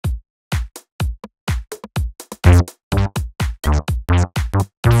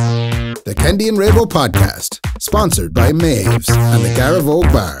The Kendy and Raybo podcast, sponsored by Maeve's and the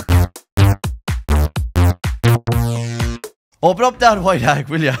Garavogue Bar. Open up that white hag,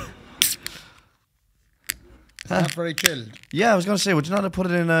 will you? It's not very chilled. Yeah, I was going to say, would you not have put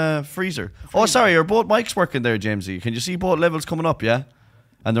it in a freezer? Oh, sorry, are both mics working there, Jamesy? Can you see both levels coming up, yeah?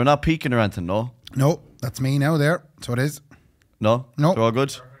 And they're not peaking or anything, no? No, that's me now there. So it is. No? No. They're all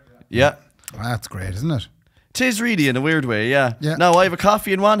good? Yeah. Well, that's great, isn't it? Tis really in a weird way, yeah. Yeah. Now, I have a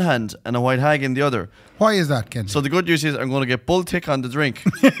coffee in one hand and a white hag in the other. Why is that, Kendy? So the good news is I'm going to get bull tick on the drink.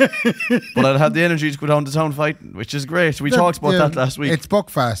 But I'll have the energy to go down to town fighting, which is great. We talked about that last week. It's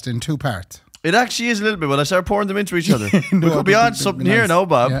Buckfast in 2 parts. It actually is a little bit, but I start pouring them into each other. We could be on something here now,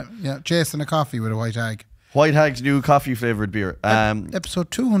 Bob. Yeah. Chasing a coffee with a white hag. White Hag's new coffee flavoured beer.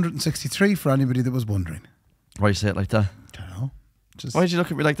 Episode 263 for anybody that was wondering. Why you say it like that? I don't know. Just Why did you look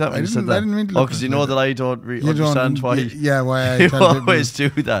at me like that when you said that? I didn't mean to look because you know that I don't understand why. Yeah, why I you tell always do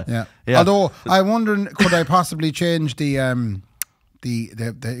that. Yeah. Yeah. Although I'm wondering, could I possibly change the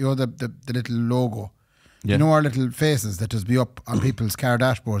little logo? Yeah. You know our little faces that just be up on people's car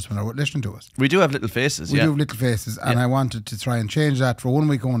dashboards when they're listening to us. We do have little faces. We do have little faces, and I wanted to try and change that for 1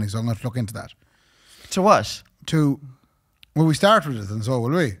 week only. So I'm going to look into that. To what? Will we start with it, and so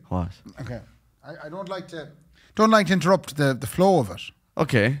will we? What? Okay. I don't like to interrupt the flow of it.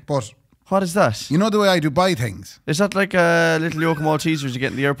 Okay. But what is that? you know the way I do buy things. Is that like a little Yoke Maltesers you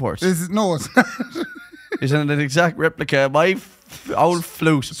get in the airport? No, it's not. Isn't it an exact replica of my old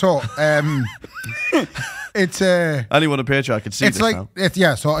flute? So, it's anyone on Patreon can see it's this like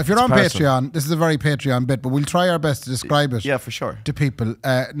now. So if you're on Patreon, this is a very Patreon bit, but we'll try our best to describe it. Yeah, for sure. To people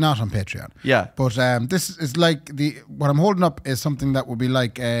not on Patreon. Yeah, but this is like what I'm holding up is something that would be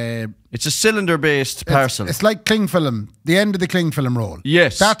like it's a cylinder-based parcel. It's like cling film, the end of the cling film roll.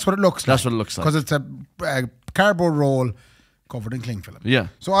 Yes, that's what it looks like. That's what it looks like because it's a cardboard roll covered in cling film. Yeah.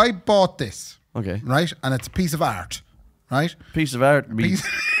 So I bought this. Okay. Right, and it's a piece of art. Right. Piece of art.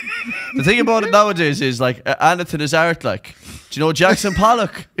 The thing about it nowadays is like anything is art. Like, do you know Jackson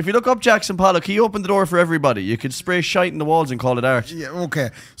Pollock? If you look up Jackson Pollock, he opened the door for everybody. You could spray shite in the walls and call it art. Yeah, okay.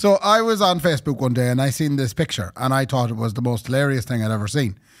 So I was on Facebook one day and I seen this picture and I thought it was the most hilarious thing I'd ever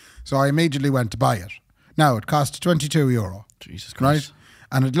seen. So I immediately went to buy it. Now it cost €22. Jesus Christ.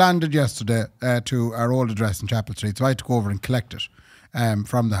 Right, and it landed yesterday to our old address in Chapel Street. So I had to go over and collect it.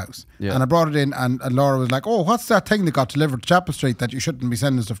 From the house. Yeah. And I brought it in and Laura was like, oh, what's that thing that got delivered to Chapel Street that you shouldn't be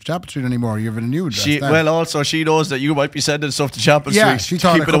sending stuff to Chapel Street anymore? You have a new address. Well, also she knows that you might be sending stuff to Chapel Street. She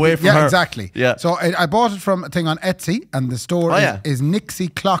thought keep it away from her. Yeah, exactly. Yeah. So I bought it from a thing on Etsy and the store is Nixie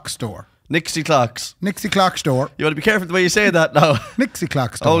Clock Store. Nixie Clocks. Nixie Clock Store. You want to be careful the way you say that now. Nixie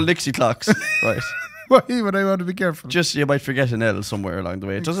Clock Store. Oh, Nixie Clocks. Right. Why would I want to be careful? Just you might forget an L somewhere along the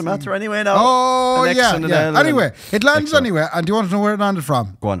way. It doesn't matter anyway now. Oh, yeah. Anyway, it lands Excellent. anyway. And do you want to know where it landed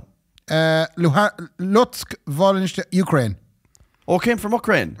from? Go on. Lutsk, Volynsk, Ukraine. Oh, it came from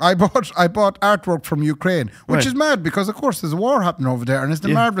Ukraine. I bought artwork from Ukraine, which is mad because of course there's a war happening over there, and it's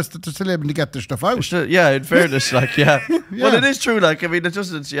marvelous that they're still able to get their stuff out. Yeah, in fairness, like well, it is true. Like I mean, it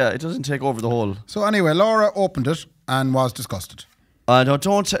doesn't take over the whole. So anyway, Laura opened it and was disgusted.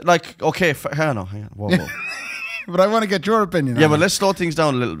 Don't say, like okay. Hang on. Whoa. But I want to get your opinion. Yeah, but let's slow things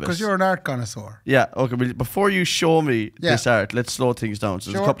down a little bit because you're an art connoisseur. Yeah. Okay. But before you show me this art, let's slow things down.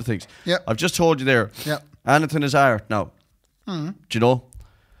 So there's a couple of things. Yeah. I've just told you there. Yeah. Anything is art now. Do you know?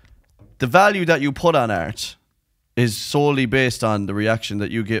 The value that you put on art is solely based on the reaction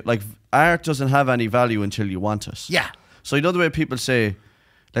that you get. Like, art doesn't have any value until you want it. Yeah. So you know the way people say,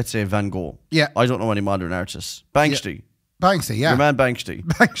 let's say Van Gogh. Yeah. I don't know any modern artists. Banksy. Yeah. Banksy, yeah. Your man Banksy.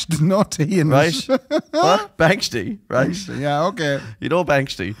 Banksy, not T in right? What? Banksy, right? Banksy, yeah, okay. You know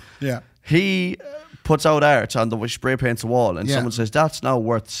Banksy. Yeah. He puts out art on the spray paints a wall, and someone says that's now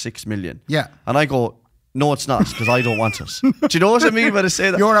worth 6 million. Yeah. And I go, no, it's not, because I don't want it. Do you know what I mean when I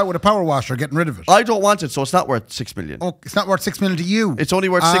say that? You're out with a power washer getting rid of it. I don't want it, so it's not worth 6 million. Oh, it's not worth 6 million to you. It's only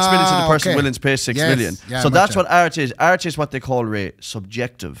worth 6 million to the person willing to pay 6 million. Yeah, so that's what art is. Art is what they call, Ray,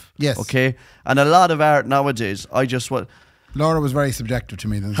 subjective. Yes. Okay? And a lot of art nowadays, Laura was very subjective to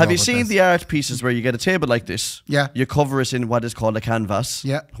me. Have you seen the art pieces where you get a table like this? Yeah. You cover it in what is called a canvas.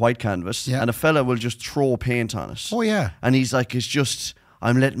 Yeah. White canvas. Yeah. And a fella will just throw paint on it. Oh, yeah. And he's like,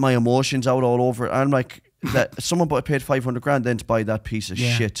 I'm letting my emotions out all over it. I'm like, that someone paid 500 grand then to buy that piece of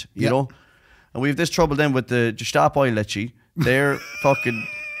shit, you know? And we have this trouble then with the Gestapo Lecce. They're fucking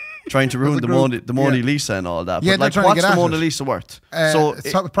trying to ruin the Mona Lisa and all that. Yeah, but like, what's the Mona Lisa worth?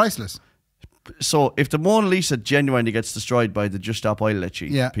 It's priceless. So if the Mona Lisa genuinely gets destroyed by the Gestapo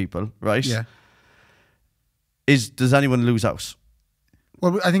Lecce people, right? Yeah. Does anyone lose out?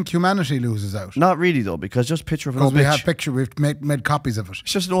 Well, I think humanity loses out. Not really though, because just picture of an old Because we bitch. have picture, we've made copies of it.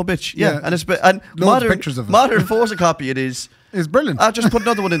 It's just an old bitch. Yeah, Yeah. and it's and Loads of modern pictures of it. modern photocopy. It is. It's brilliant. Just put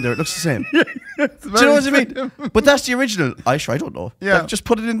another one in there. It looks the same. Do It's you know what I very mean? But that's the original. I don't know. Yeah. Like, just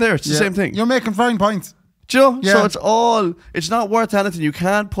put it in there. It's the same thing. You're making fine points. Do you know? Yeah. So it's not worth anything. You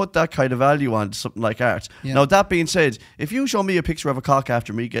can't put that kind of value on something like art. Yeah. Now, that being said, if you show me a picture of a cock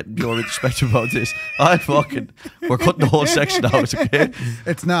after me getting pure introspective about this, we're cutting the whole section out, okay?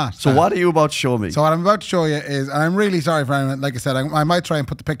 It's not. So what are you about to show me? So what I'm about to show you is, and I'm really sorry for anyone, like I said, I might try and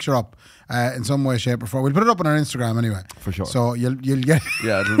put the picture up in some way, shape or form. We'll put it up on our Instagram anyway. For sure. So you'll get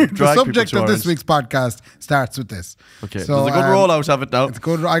Yeah, it'll the drag subject people of to this ours. week's podcast starts with this. Okay, So, there's a good rollout of it now. It's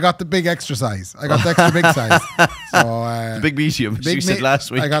good. I got the big extra size. I got the extra big size. So The big medium, as you said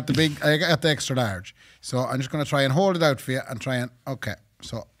last week. I got the extra large. So I'm just going to try and hold it out for you and try and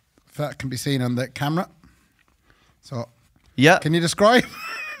So if that can be seen on the camera. So Yeah. can you describe?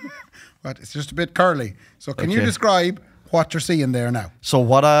 What? It's just a bit curly. So can you Okay. describe what you're seeing there now? So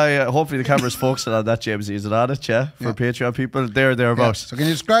what hopefully the camera's focusing on that, James. Is it on it, yeah? For Patreon people, thereabouts. So can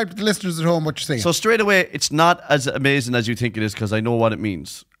you describe to the listeners at home what you're seeing? So straight away, it's not as amazing as you think it is because I know what it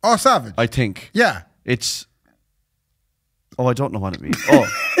means. Oh, savage. I think. Yeah. It's... Oh, I don't know what it means. Oh,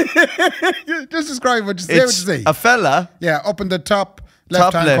 Just describe what you see. What you it's see. a fella, Yeah, up in the top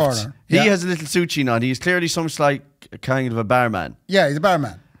top left-hand left. corner. He Yeah. has a little suit on. He's clearly some like a kind of a barman. Yeah, he's a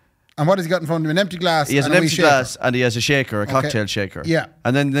barman. And what has he got in front of him? An empty glass. He has an and a wee empty shaker. glass and he has a shaker, a cocktail shaker. Yeah.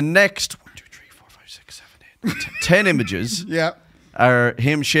 And then the next 1, 2, 3, 4, 5, 6, 7, 8, 10 images Yeah. are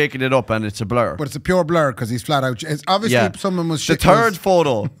him shaking it up and it's a blur. But it's a pure blur because he's flat out. It's obviously someone was The third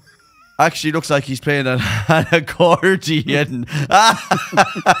photo actually looks like he's playing an accordion. Can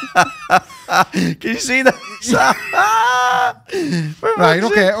you see that? Right,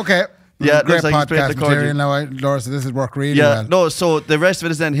 okay. Yeah, it great looks like he's playing podcast the accordion. material now. Laura said this has worked really Yeah, well. no, so the rest of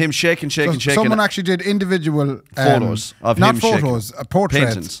it is then him shaking. So someone actually did individual Photos of not him shaking. photos, portraits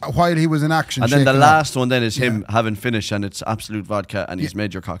Paintings. while he was in action. And then the shaking last one then is him having finished and it's absolute vodka and he's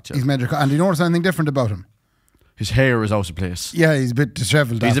made your up. cocktail. He's made and do you notice anything different about him? His hair is out of place. Yeah, he's a bit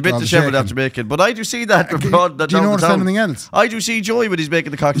dishevelled. He's a bit after all the dishevelled shaking. after making, but I do see that. do you down the notice town. anything else? I do see Joey when he's making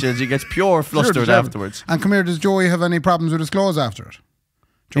the cocktails. He gets pure flustered dishevelled. afterwards. And come here, does Joey have any problems with his clothes after it?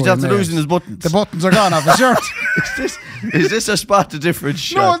 He's Joey after Mayers. losing his buttons. The buttons are gone off his shirt. Is this a spot the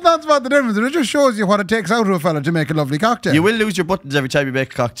difference? No, it's not about the difference. It just shows you what it takes out of a fella to make a lovely cocktail. You will lose your buttons every time you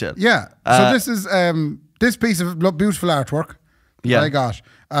make a cocktail. Yeah. So this is this piece of beautiful artwork. Yeah. That I got.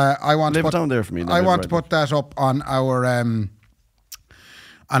 I want Leave to it put down there for me. I want to put that up on our in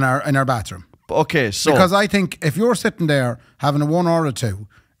our bathroom. Okay, so Because I think if you're sitting there having a 1 or a 2,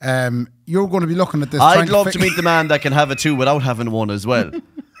 you're going to be looking at this. I'd trying love to meet the man that can have a 2 without having one as well.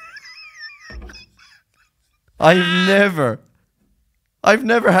 I've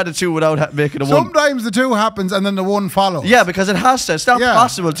never had a 2 without making a 1. Sometimes the 2 happens and then the 1 follows. Yeah, because it has to. It's not Yeah.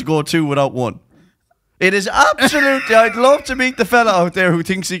 possible to go 2 without 1. It is absolutely. I'd love to meet the fella out there who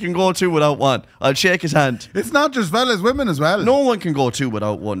thinks he can go 2 without 1. I'll shake his hand. It's not just fellas, women as well. No one can go 2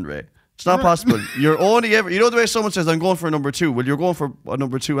 without 1, Ray. It's not possible. You're only ever. You know the way someone says, "I'm going for a number 2." Well, you're going for a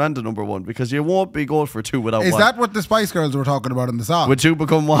number 2 and a number 1 because you won't be going for 2 without 1. Is that what the Spice Girls were talking about in the song? Would 2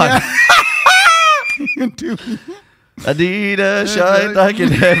 become 1? Two. I need a shine like I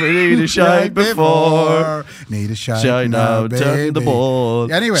never need a shine before. Need a shine, Shine now, now, baby. turn the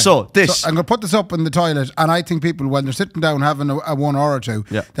ball. Anyway, So, this. I'm going to put this up in the toilet, and I think people, when they're sitting down having a 1 or a 2,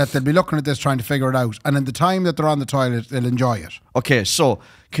 Yeah. that they'll be looking at this trying to figure it out. And in the time that they're on the toilet, they'll enjoy it. Okay, so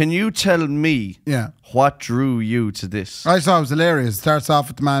can you tell me what drew you to this? I thought it was hilarious. It starts off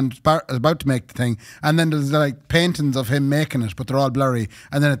with the man about to make the thing, and then there's like paintings of him making it, but they're all blurry.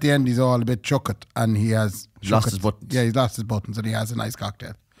 And then at the end, he's all a bit chucked, and he has Lost his buttons. Yeah, he's lost his buttons, and he has a nice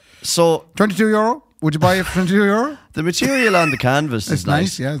cocktail. So €22? Would you buy it for €22? the material on the canvas is It's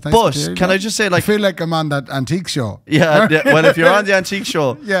nice, yeah. It's nice but material, can yeah. I just say, I like, feel like I'm on that antique show. yeah, well, if you're on the antique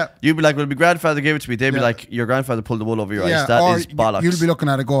show, Yeah. you'd be like, well, my grandfather gave it to me. They'd be Yeah. like, your grandfather pulled the wool over your eyes. Yeah, That or is bollocks. you'll be looking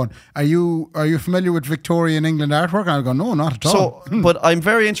at it going, are you familiar with Victorian England artwork? And I'll go, no, not at all. So, but I'm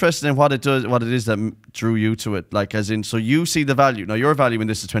very interested in what it is that drew you to it. Like, as in, so you see the value. Now, your value in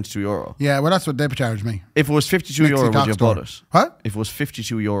this is €22. Yeah, well, that's what they charge me. If it was €52, Mixie would you cock have store. bought it? What? If it was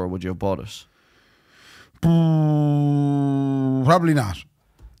 €52, would you have bought it? Probably not.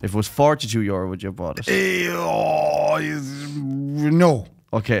 If it was €42, would you have bought it? No.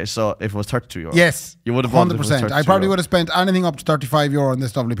 Okay, so if it was €32, Yes. you would have bought it. If it was 100%. I probably €32. would have spent anything up to €35 on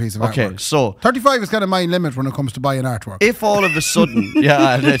this lovely piece of Okay, artwork. so 35 is kind of my limit when it comes to buying artwork. if all of a sudden,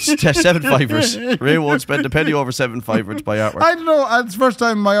 yeah, it's 7 fivers. Ray won't spend a penny over 7 fivers to buy artwork. I don't know. It's the first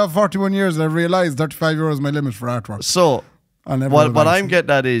time in my 41 years that I've realised €35 is my limit for artwork. So What I'm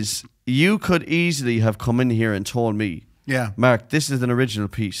getting at is, you could easily have come in here and told me, Yeah. Mark, this is an original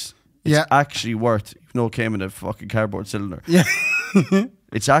piece. It's actually worth, it came in a fucking cardboard cylinder. Yeah.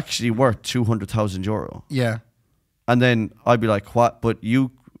 It's actually worth €200,000. Yeah. And then I'd be like, what? But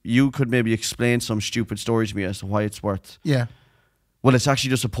you could maybe explain some stupid story to me as to why it's worth. Yeah. Well, it's actually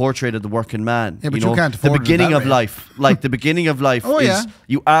just a portrait of the working man. Yeah, but you can't afford the beginning it that of way. life. Like the beginning of life is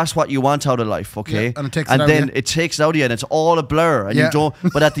you ask what you want out of life, okay? Yeah, and it takes and it out then of you. it takes it out of you, and it's all a blur, and you don't.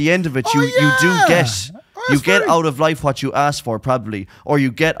 But at the end of it, you do guess. You get out of life what you ask for, probably, or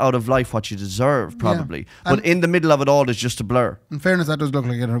you get out of life what you deserve, probably. And But in the middle of it all, it's just a blur. In fairness, that does look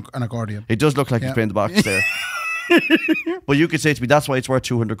like an accordion. It does look like he's playing the box there. But you could say to me, that's why it's worth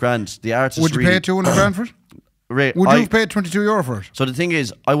 200 grand. The artist Would you pay 200 grand for it? Would Would you have paid €22 for it? So the thing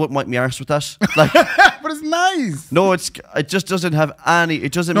is, I wouldn't wipe my arse with that. Like, But it's nice. no, it just doesn't have any.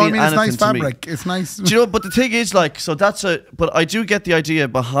 It doesn't mean it's anything nice to fabric. me. It's nice. Do you know? But the thing is, like, so that's a. But I do get the idea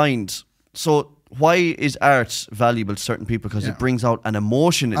behind. So why is art valuable to certain people? Because it brings out an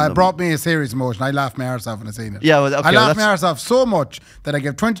emotion in them. It brought me a serious emotion. I laughed my arse off when I seen it. Yeah, well, okay, I laughed that's- my arse off so much that I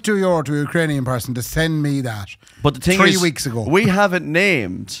gave €22 to a Ukrainian person to send me that. But the thing 3 is, weeks ago. we haven't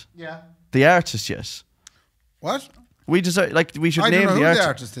named the artist yet. What? We deserve, like, we should I name don't know the who the artist.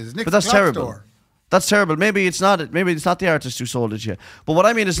 artist is. Nick's But that's Clock terrible. Store. That's terrible. Maybe it's not. Maybe it's not the artist who sold it yet. But what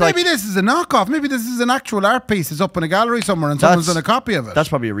I mean is, like, Maybe this is a knockoff. Maybe this is an actual art piece. It's up in a gallery somewhere and someone's done a copy of it. That's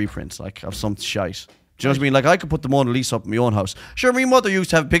probably a reprint, like, of some shite. Do you know what I mean? Like, I could put the Mona Lisa up in my own house. Sure, my mother used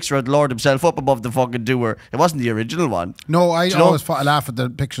to have a picture of the Lord himself up above the fucking doer. It wasn't the original one. No, I Do you know? always laugh at the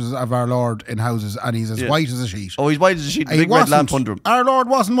pictures of our Lord in houses, and he's as white as a sheet. Oh, he's white as a sheet, He big red wasn't. lamp under him. Our Lord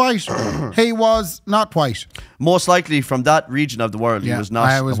wasn't white. He was not white. Most likely from that region of the world, he was not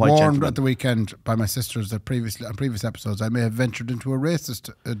I was a white warned gentleman. at the weekend by my sisters that on previous episodes I may have ventured into a racist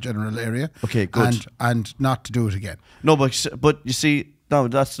general area. Okay, good. And not to do it again. No, but you see, no,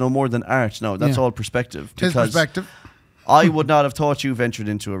 that's no more than art. No, that's all perspective. His because perspective. I would not have thought you ventured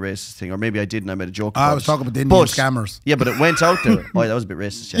into a racist thing, or maybe I did and I made a joke about it. I was talking about the Indian But- scammers. Yeah, but it went out there. Oh, that was a bit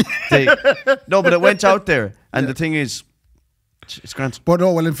racist, yeah. No, but it went out there. And the thing is, it's grand. But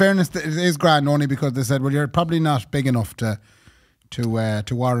well, in fairness, it is grand only because they said, well, you're probably not big enough to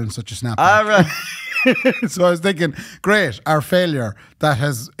warrant such a snapback. All right. So I was thinking, great, our failure that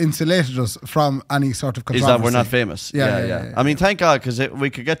has insulated us from any sort of Is controversy. that we're not famous? Yeah. I mean, thank God, because we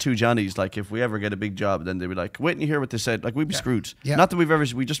could get two Johnnies. Like, if we ever get a big job, then they'd be like, wait and you hear what they said. Like, we'd be screwed. Yeah. Not that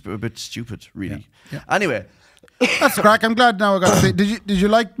we just a bit stupid, really. Yeah. Anyway. That's crack. I'm glad now I got to see. Did you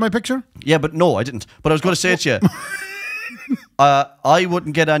like my picture? Yeah, but no, I didn't. But I was going to say it to you. I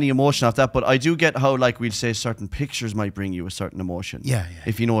wouldn't get any emotion off that, but I do get how, like, we'd say certain pictures might bring you a certain emotion. Yeah.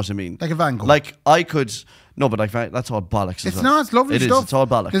 If you know what I mean. Like a Van Gogh. Like, I could... No, but like, that's all bollocks. as It's well. not. It's lovely It is, stuff. it's all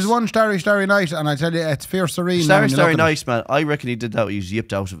bollocks. There's one Starry Night, and I tell you, it's fierce serene. Starry Night, man. I reckon he did that. He was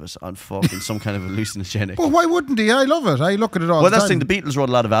yipped out of it on fucking some kind of hallucinogenic. But why wouldn't he? I love it. I look at it all Well, the that's the time. thing. The Beatles wrote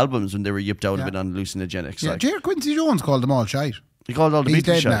a lot of albums when they were yipped out of it on hallucinogenics. Yeah, Like, J. Quincy Jones called them all shite. he called all the He's Beatles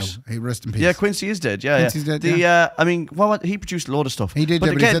dead shows. now. He rest in peace. Yeah, Quincy is dead. Yeah, Quincy's yeah. dead, I mean, what he produced a load of stuff. He did, but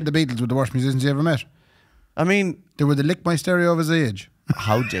but he again, said the Beatles were the worst musicians he ever met. I mean, They were the lick my stereo of his age.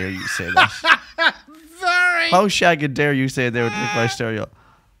 how dare you say that? Sorry. How shagged dare you say they were like my stereo?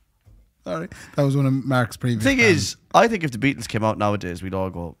 Sorry. That was one of Mark's previous The thing bands. is, I think if the Beatles came out nowadays, we'd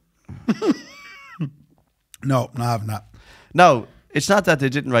all go. No, I have not. Now, it's not that they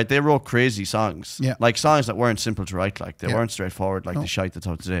didn't write. They wrote crazy songs. Yeah. Like songs that weren't simple to write. Like, they weren't straightforward like the shite that's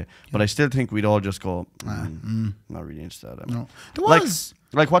out today. But I still think we'd all just go, not really into that. No. There Like, was...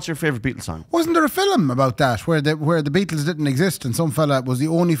 like, what's your favourite Beatles song? Wasn't there a film about that where the Beatles didn't exist and some fella was the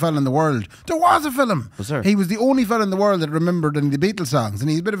only fella in the world? There was a film. Was there? He was the only fella in the world that remembered any of the Beatles songs, and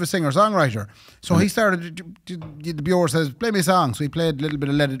he's a bit of a singer-songwriter. So he started. The bureau says, "Play me a song." So he played a little bit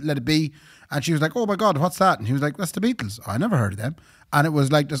of Let It Be, and she was like, "Oh my God, what's that?" And he was like, "That's the Beatles." Oh, I never heard of them. And it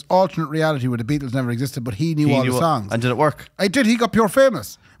was like this alternate reality where the Beatles never existed, but he knew all the songs. And did it work? I did. He got pure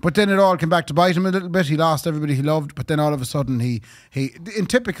famous, but then it all came back to bite him a little bit. He lost everybody he loved, but then all of a sudden he in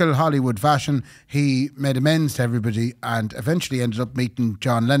typical Hollywood fashion, he made amends to everybody and eventually ended up meeting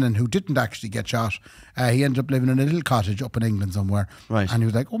John Lennon, who didn't actually get shot. He ended up living in a little cottage up in England somewhere, Right. And he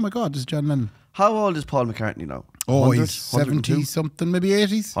was like, "Oh my God, this is John Lennon." How old is Paul McCartney now? Oh, 100? he's 70 something, maybe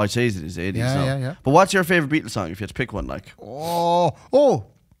 80s. I'd say he's in his 80s Yeah, now. yeah. But what's your favourite Beatles song if you had to pick one? Like, Oh,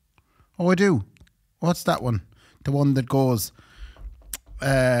 I do. What's that one? The one that goes,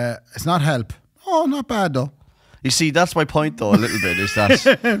 it's not Help. Oh, not bad though. you see, that's my point though. A little bit is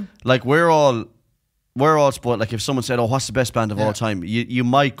that like we're all sport. Like if someone said, "Oh, what's the best band of all time?" You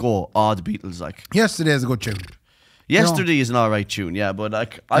might go, "Oh, the Beatles." Like Yesterday is a good tune. Yesterday is an alright tune, yeah, but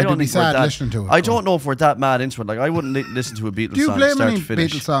like I don't be think we're sad that. listening to it, I though. don't know if we're that mad into it. Like I wouldn't listen to a Beatles Do you song play start many to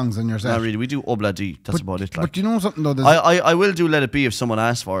finish. Beatles songs in your set? Not really. We do Obla D. That's about it. Like. But you know something though? I will do Let It Be if someone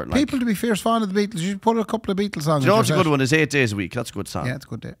asks for it. Like. People to be fierce fan of the Beatles, you should put a couple of Beatles songs. Do you know in what's a your good one is 8 Days a Week. That's a good song. Yeah, it's a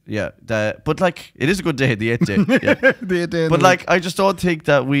good day. Yeah, but like it is a good day, the 8th day. Yeah. The 8th day. But like I just don't think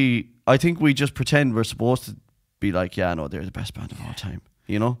that I think we just pretend we're supposed to be like, yeah, no, they're the best band of all time.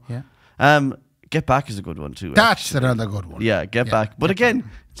 You know? Yeah. Get Back is a good one too. That's another good one. Yeah, Get Back. But again,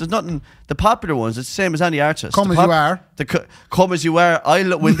 there's nothing. The popular ones, it's the same as any artist. Come As You Are. Come As You Are.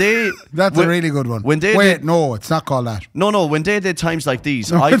 When they. That's a really good one. When they Wait, no, it's not called that. No. When they did Times Like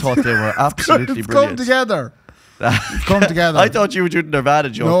These, I thought they were absolutely It's brilliant. Come Together. Come Together. I thought you were doing Nirvana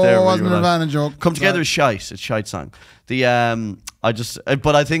joke No, there. it wasn't a Nirvana joke. Come Together is shite. It's shite song.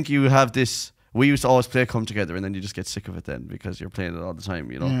 But I think you have this. We used to always play Come Together, and then you just get sick of it then because you're playing it all the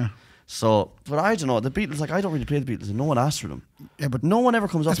time, you know. Yeah. So, but I don't know. The Beatles, like I don't really play the Beatles, and no one asks for them. Yeah, but no one ever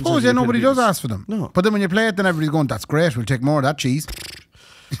comes up. I and suppose says, "You play nobody the does Beatles." ask for them. No. But then when you play it, then everybody's going, "That's great. We'll take more of that cheese."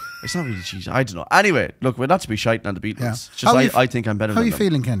 It's not really cheese. I don't know. Anyway, look, we're not to be shiting on the Beatles. Yeah. It's just I think I'm better. How than are you them.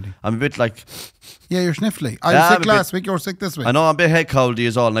 feeling, Kendy? I'm a bit like. Yeah, you're sniffly. I Yeah, was I'm sick a last week. You were sick this week. I know I'm a bit head coldy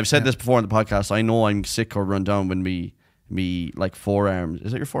as all, and I've said this before in the podcast. I know I'm sick or run down when me like forearms.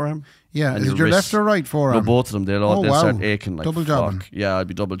 Is it your forearm? Yeah, And is it your wrists. left or right forearm? No, both of them. They'll wow. start aching like Double fuck. jabbing. Yeah, I'd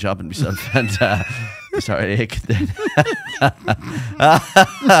be double jabbing myself and they start aching then.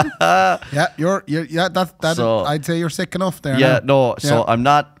 Yeah, that's So- I'd say you're sick enough there. Yeah, now. no. So I'm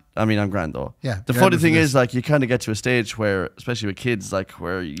not. I mean, I'm grand though. Yeah, The you're funny able thing to is, like, you kind of get to a stage where, especially with kids, like,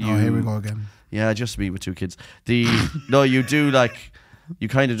 where you. Oh, here we go again. Yeah, just me with 2 kids. No, you do like. You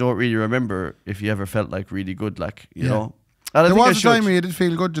kind of don't really remember if you ever felt like really good, like you know. And I There think I was a should. time where you did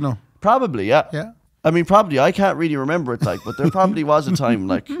feel good, you know. Probably, yeah. Yeah. I mean, probably. I can't really remember it, like, but there probably was a time,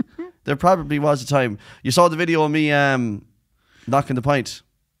 like, there probably was a time. You saw the video of me knocking the pint.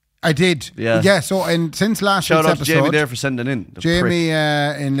 I did. Yeah. Yeah, so and since last Shout week's out to episode, Jamie there for sending in. The Jamie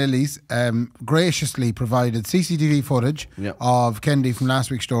prick. in Lily's graciously provided CCTV footage Yeah. of Kendy from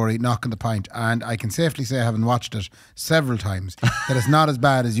last week's story knocking the pint, and I can safely say, having watched it several times, that it's not as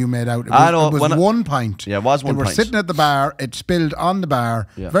bad as you made out. I know, It was when one pint. Yeah, it was one They were pint. sitting at the bar, it spilled on the bar,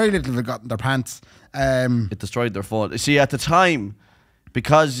 Yeah. very little of it got in their pants. It destroyed their phone. See, at the time,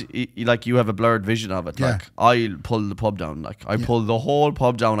 because like you have a blurred vision of it, Yeah. like I pulled the pub down, like I pulled the whole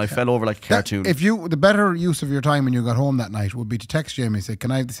pub down. I fell over like a cartoon. The better use of your time when you got home that night would be to text Jamie and say, "Can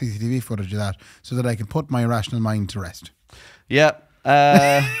I have the CCTV footage of that so that I can put my irrational mind to rest?" Yeah.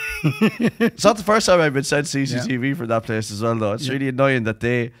 It's not the first time I've been sent CCTV from that place as well, though. It's really annoying that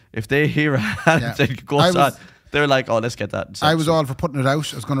if they hear anything goes on, they're like, "Oh, let's get that." I was all for putting it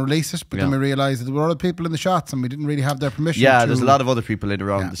out. I was going to release it, but then we realised that there were other people in the shots and we didn't really have their permission. Yeah, there's a lot of other people in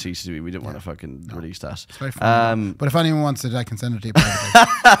around the CCTV. We didn't want to fucking release that. It's very funny. But if anyone wants it, I can send it to you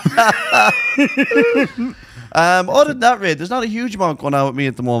privately. Other than that, Ray, there's not a huge amount going on with me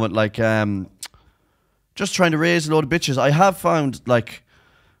at the moment. Like, just trying to raise a load of bitches. I have found, like,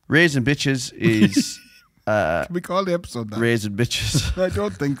 raising bitches is... Can we call the episode that? Raising bitches. I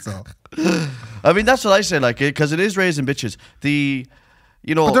don't think so. I mean, that's what I say, like, because it is raising bitches.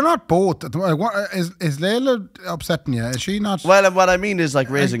 But they're not both. Is Layla upsetting you? Is she not? Well, and what I mean is, like,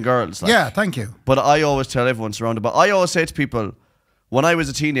 raising girls. Like, yeah, thank you. But I always tell everyone surrounded by... I always say to people, when I was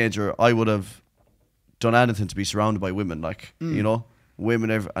a teenager, I would have done anything to be surrounded by women, like, you know, women,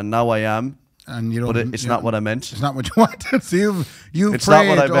 and now I am. And you don't, but it's not what I meant. It's not what you wanted. So you've It's not prayed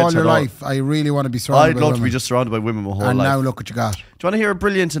what I meant all at your all. life. I really want to be surrounded I'd by love women. to be just surrounded by women my whole and life. now look what you got. Do you want to hear a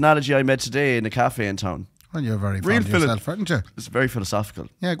brilliant analogy I made today in a cafe in town? Well, you're very Real fond of yourself, aren't you? It's very philosophical.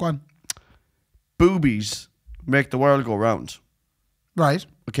 Yeah, go on. Boobies make the world go round. Right.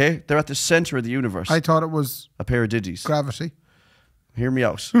 Okay? They're at the centre of the universe. I thought it was a pair of ditties. gravity. Hear me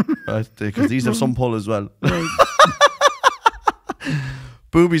out. Right? Because these have some pull as well.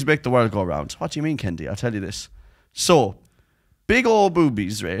 Boobies make the world go round. What do you mean, Kendy? I'll tell you this. So, big old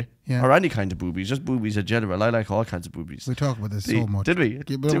boobies, Ray, or any kind of boobies, just boobies in general. I like all kinds of boobies. We talk about this so much. Did we?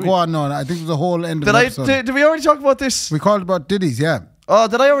 Go on, no. I think there's a whole end of the episode. Did we already talk about this? We called about ditties, yeah. Oh,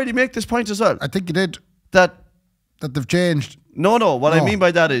 did I already make this point as well? I think you did. That they've changed. No. What I mean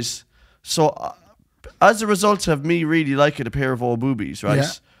by that is, so as a result of me really liking a pair of old boobies, right? Yeah.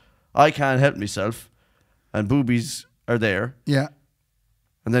 I can't help myself, and boobies are there. Yeah.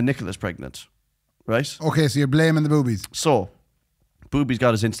 And then Nicola's pregnant, right? Okay, so you're blaming the boobies. So, boobies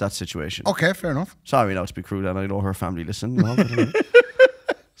got us into that situation. Okay, fair enough. Sorry now to be crude, and I know her family listen. No,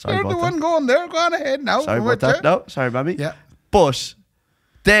 sorry you're about the one that. going there. Go on ahead now. Sorry about that. No, sorry, mammy. Yeah. But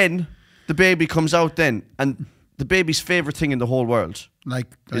then the baby comes out then, and the baby's favourite thing in the whole world like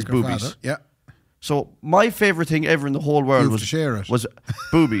is her boobies. father. Yeah. So my favourite thing ever in the whole world was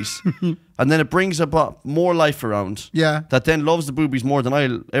boobies. And then it brings about more life around. Yeah. That then loves the boobies more than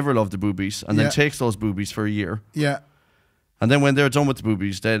I'll ever love the boobies. And then takes those boobies for a year. Yeah. And then when they're done with the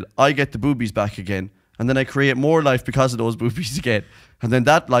boobies, then I get the boobies back again. And then I create more life because of those boobies again. And then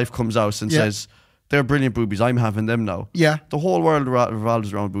that life comes out and says, they're brilliant boobies, I'm having them now. Yeah. The whole world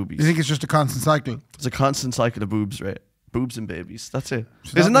revolves around boobies. You think it's just a constant cycle? It's a constant cycle of boobs, right? Boobs and babies. That's it.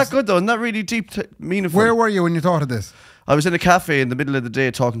 So Isn't that good though? Isn't that really deep, meaningful? Where were you when you thought of this? I was in a cafe in the middle of the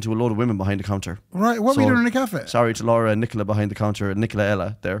day talking to a load of women behind the counter. Right. What were you doing in a cafe? Sorry to Laura and Nicola behind the counter, and Nicola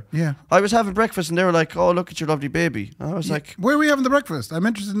Ella there. Yeah. I was having breakfast and they were like, "Oh, look at your lovely baby." And I was like, "Where were you having the breakfast? I'm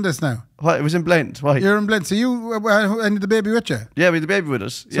interested in this now." What? It was in Blend. Why? You're in Blend. So you and the baby with you? Yeah, we had the baby with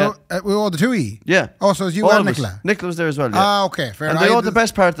us. So we all the two Yeah. Oh, so it was you and Nicola. Nicola was there as well. Yeah. Ah, okay, fair. And the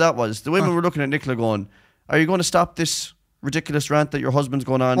best part of that was the women were looking at Nicola going, "Are you going to stop this ridiculous rant that your husband's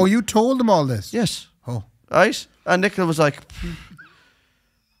going on?" Oh, you told them all this? Yes. Oh. Right? And Nicola was like,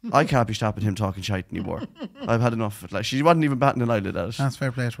 I can't be stopping him talking shite anymore. I've had enough of it. Like, she wasn't even batting an eyelid at it. That's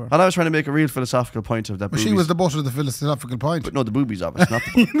fair play to her. And I was trying to make a real philosophical point of that. Well, she was the butt of the philosophical point. But no, the boobies of it, not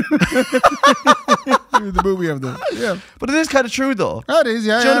the booby of the. Yeah. But it is kind of true though. That is,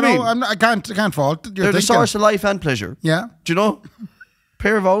 yeah. Do you know what I mean? I can't fault. They're the source of life and pleasure. Yeah. Do you know?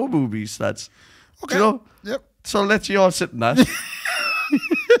 Pair of our boobies, lads. Okay. Do you know? Yep. So I'll let you all sit in that.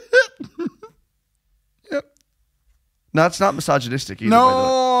 No, it's not misogynistic either.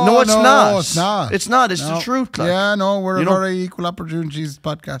 No, it's not. It's not. It's not. It's the truth. Like. Yeah, no, we're a very equal opportunities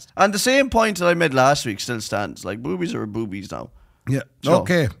podcast. And the same point that I made last week still stands. Like, boobies are boobies now. Yeah. So,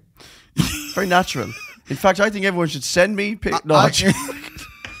 okay. Very natural. In fact, I think everyone should send me.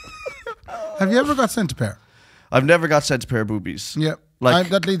 Have you ever got sent a pair? I've never got sent a pair of boobies. Yeah. Like,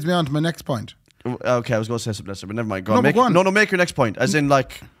 that leads me on to my next point. Okay, I was going to say something else, but never mind. Go on. No, make your next point. As in,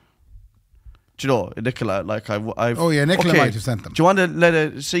 like, do you know, Nicola, like, I've... Oh, yeah, Nicola might have sent them. Do you want to let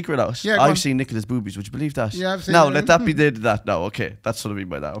a secret out? Yeah, I've seen Nicola's boobies. Would you believe that? Yeah, I've seen Now, them. let that be that now. Okay, that's what I mean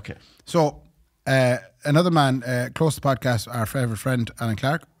by that. Okay. So, another man close to the podcast, our favourite friend, Alan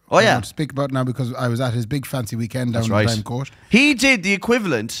Clark. Oh, yeah. I want to speak about now because I was at his big fancy weekend down in Prime Coast. He did the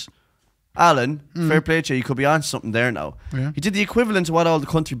equivalent... Alan, fair play to you. You could be on something there now. Yeah. He did the equivalent to what all the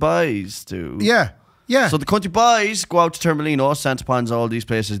country boys do. Yeah, yeah. So the country boys go out to Termalino, Santa Ponsa, all these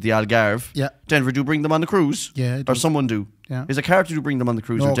places, the Algarve. Yeah. Denver do bring them on the cruise. Yeah. Or someone do. Yeah. Is it Carter do bring them on the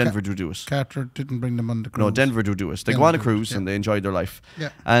cruise or Denver do it? Carter didn't bring them on the cruise. No, Denver do it. They go on a cruise and they enjoy their life.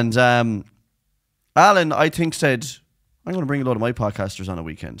 Yeah. And Alan, I think, said, I'm going to bring a lot of my podcasters on a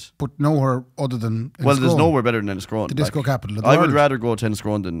weekend. But nowhere other than Enniscrone. Well, there's nowhere better than Enniscrone. The disco capital of the I world. would rather go to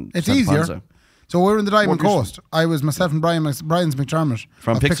Enniscrone than it's Santa easier. Ponsa. So we're in the Diamond Coast. I was myself and Brian's McDermott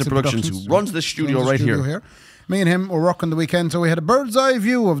from Pixel Productions, who runs the studio right here. Me and him were working the weekend, so we had a bird's eye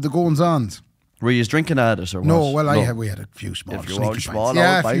view of the goings-ons. Were you drinking at it or what? No, well, we had a few small pints.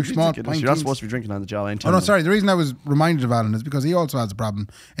 Yeah, a few small pints. You're not supposed to be drinking on the job. Oh, no, sorry. The reason I was reminded of Alan is because he also has a problem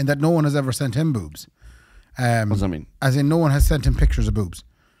in that no one has ever sent him boobs. What does that mean? As in, no one has sent him pictures of boobs.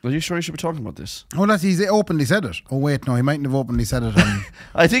 Are you sure you should be talking about this? Well, he's openly said it. Oh, wait, no, he mightn't have openly said it.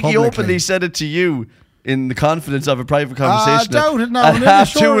 I think he openly said it to you in the confidence of a private conversation. I doubt it now. At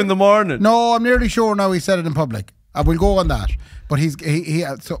 2:30 in the morning. No, I'm nearly sure now he said it in public. We'll go on that. But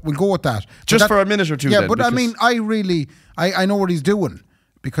so we'll go with that. Just for a minute or two. Yeah, then, but I mean, I know what he's doing.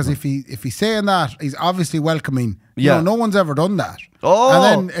 Because if he's saying that, he's obviously welcoming. You know, no one's ever done that. Oh.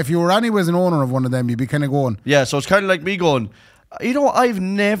 And then if you were anyways an owner of one of them, you'd be kind of going. Yeah, so it's kind of like me going, you know, I've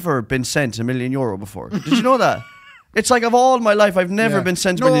never been sent €1 million before. Did you know that? It's like of all my life, I've never been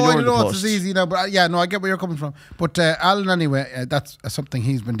sent €1 million in the post. No, I know it's as easy now, but I get where you're coming from. But Alan, anyway, that's something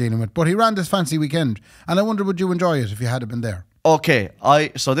he's been dealing with. But he ran this fancy weekend, and I wonder, would you enjoy it if you had been there? Okay,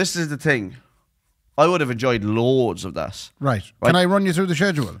 so this is the thing. I would have enjoyed loads of that. Right. Can I run you through the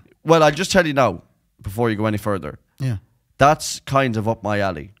schedule? Well, I'll just tell you now, before you go any further. Yeah. That's kind of up my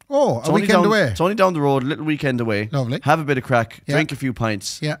alley. Oh, a weekend away. It's only down the road, a little weekend away. Lovely. Have a bit of crack, drink a few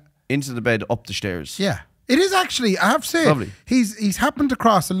pints. Yeah. Into the bed, up the stairs. Yeah. It is actually, I have to say, lovely. He's happened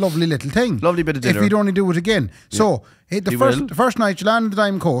across a lovely little thing. Lovely bit of dinner. If he'd only do it again. Yeah. So, the first night you land on the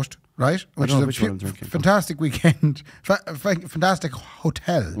Diamond Coast, right? Which is a fantastic weekend, fantastic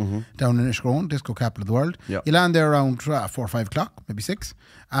hotel down in Enniscrone, disco capital of the world. Yep. You land there around 4 or 5 o'clock, maybe 6,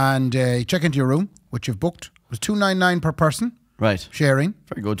 and you check into your room, which you've booked. It was $299 per person. Right. Sharing.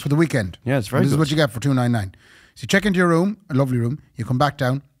 Very good. For the weekend. Yeah, it's very good. This is what you get for $299. So you check into your room, a lovely room. You come back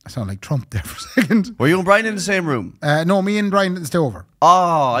down. I sound like Trump there for a second. Were you and Brian in the same room? No, me and Brian didn't stay over.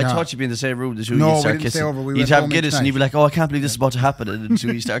 Oh, I No. thought you'd be in the same room. The two No, you'd we start didn't kissing. stay over. We You'd went have home Guinness each and you'd night. be like, "Oh, I can't believe this is about to happen," and then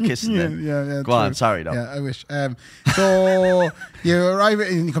two you start kissing. Then Yeah. go on. true. Sorry, though. Yeah, I wish. So you arrive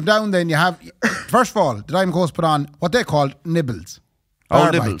and you come down. Then you have first of all the Diamond Coast put on what they called nibbles. Oh,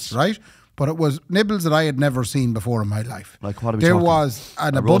 Bar nibbles. bites, right? But it was nibbles that I had never seen before in my life. Like what are we There talking? was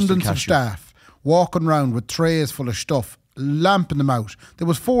an A roasted abundance of cashew. staff walking around with trays full of stuff, lamping them out. There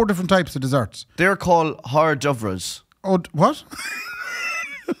was 4 different types of desserts. They're called hors d'oeuvres. Oh, what?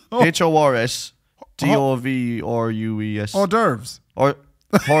 HORS DOVRUES. Hors d'oeuvres. Or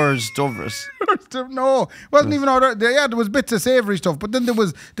hors d'oeuvres. No, wasn't even hors d'oeuvres. Yeah, there was bits of savoury stuff, but then there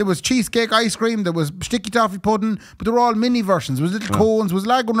was cheesecake ice cream, there was sticky toffee pudding, but they were all mini versions. There was little cones. There was a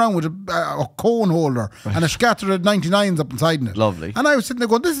lad going around with a cone holder and a scatter of 99s up inside it. Lovely. And I was sitting there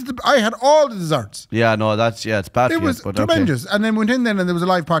going, I had all the desserts. Yeah, no, it's bad It for you, was but tremendous. And then went in then and there was a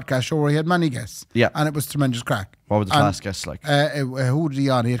live podcast show where he had many guests. Yeah. And it was tremendous crack. What were the And, class guests like? who did he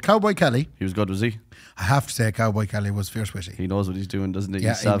on? He had Cowboy Kelly. He was good, was he? I have to say Cowboy Kelly was fierce witty. He knows what he's doing, doesn't he?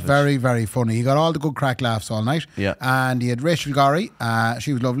 Yeah, He's savage. very, very funny. He got all the good crack laughs all night. Yeah. And he had Rachel Gorry.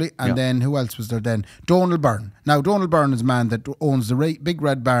 She was lovely. And Yeah. then who else was there then? Donald Byrne. Now, Donald Byrne is a man that owns the big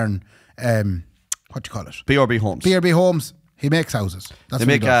red barn. What do you call it? BRB Homes. BRB Homes. He makes houses. That's They what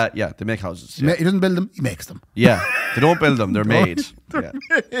make, he does. they make houses. He doesn't build them, he makes them. Yeah, they don't build them; they're made. Yeah.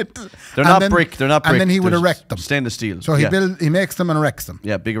 They're And not then- brick. They're not brick. And then he would They're erect them. Stainless steel. So he makes them and erects them.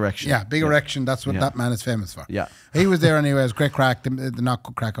 Yeah, big erection. Yeah, big Yeah. erection. That's what Yeah. that man is famous for. Yeah. He was there anyway. It was great crack. The knock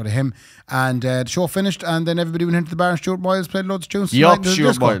good crack out of him. And the show finished, and then everybody went into the bar, and Stuart Moyles played loads of tunes. Yup, tonight. Stuart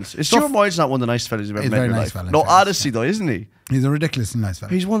Disco. Moyles. Is Stuff- Stuart Moyles not one of the nicest fellas you've ever He's a met in very your nice life? fella, No, in fairness, honestly though, isn't he? He's a ridiculously nice fella.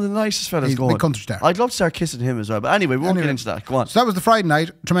 He's one of the nicest fellas He's a going. big country star. I'd love to start kissing him as well. But anyway, we won't get Anyway. into that. Go on. So that was the Friday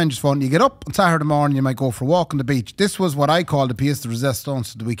night. Tremendous fun. You get up on Saturday morning, you might go for a walk on the beach. This was what I call the pièce de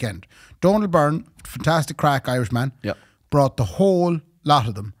résistance of the weekend. Donald Byrne, fantastic crack Irishman, Yep. brought the whole lot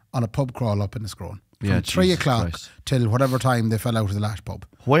of them on a pub crawl up in Enniscrone. From Yeah, 3 Jesus o'clock Christ. till whatever time they fell out of the Lash pub.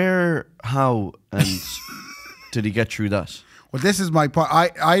 Where, how, and did he get through that? Well, this is my point.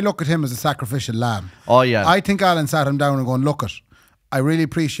 I look at him as a sacrificial lamb. Oh, yeah. I think Alan sat him down and going, look it, I really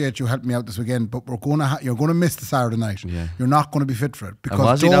appreciate you helping me out this weekend, but you're going to miss the Saturday night. Yeah. You're not going to be fit for it because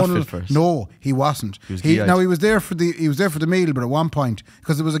was he not Donald, fit for it? No, he wasn't. He was geeked. Now he was there for the meal, but at one point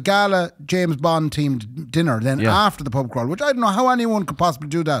because there was a gala James Bond themed dinner. Then Yeah. after the pub crawl, which I don't know how anyone could possibly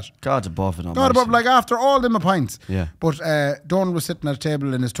do that. God's above it. God above, like after all them a pints. Yeah. But Donald was sitting at a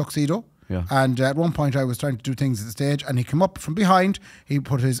table in his tuxedo. Yeah. And at one point I was trying to do things at the stage and he came up from behind, he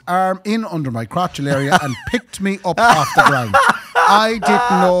put his arm in under my crotchal area and picked me up off the ground. I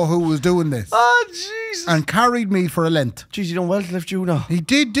didn't know who was doing this. Oh, Jesus. And carried me for a length. Jeez, you don't well to lift you now. He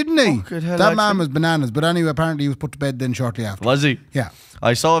did, didn't he? Oh, good hell, that actually. man was bananas. But anyway, apparently he was put to bed then shortly after. Was he? Yeah.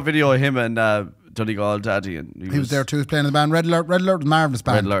 I saw a video of him and Donegal Daddy, and He was there too. He was playing in the band Red Alert. Red Alert was a marvellous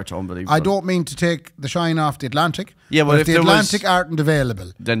band. Red Alert, unbelievable. I don't mean to take the shine off the Atlantic. Yeah, but if if the there was- Atlantic aren't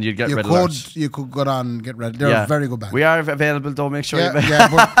available, Then you'd get you Red could Alert. you could go on and get Red. They're a very good band. We are available though, make sure Yeah, you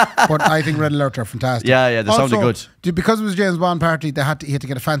yeah, but I think Red Alert are fantastic. Yeah, they sounded Also, good. Because it was a James Bond party, he had to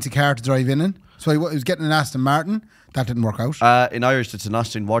get a fancy car to drive in. So he was getting an Aston Martin. That didn't work out. In Irish, it's an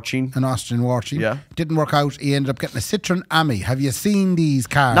Austin watching. An Austin Warchie. Yeah. Didn't work out. He ended up getting a Citroen Ami. Have you seen these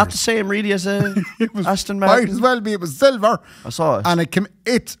cars? Not the same really as a Aston Might Martin. as well be. It was silver. I saw it. And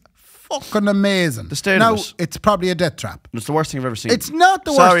it's fucking amazing. The state now, of it. it's probably a death trap. It's the worst thing I've ever seen. It's not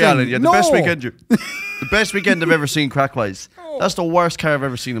the worst Sorry, thing. Alan. Yeah, the No. best weekend. The best weekend I've ever seen crack-wise. That's the worst car I've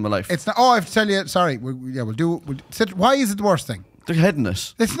ever seen in my life. It's not. Oh, I have to tell you. Sorry. We'll do. Why is it the worst thing? The head in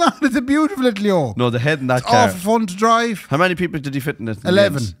it. It's not. It's a beautiful little yo. No, the head in that It's car. awful fun to drive. How many people did he fit in it? in the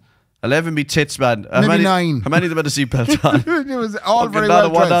 11. end? 11 be tits, man. Maybe 9. How many of them had a seatbelt on? It was all Fucking very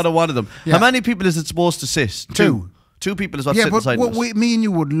not well not dressed. one of them. Yeah. How many people is it supposed to sit? Two. Two people is what's Yeah, sitting but beside us. me and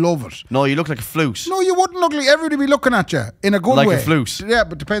you would love it. No, you look like a flute. No, you wouldn't look like everybody be looking at you in a good Like a way. flute. Yeah,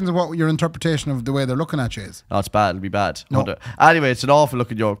 but depends on what your interpretation of the way they're looking at you is. Oh, it's bad. It'll be bad. No. Anyway, it's an awful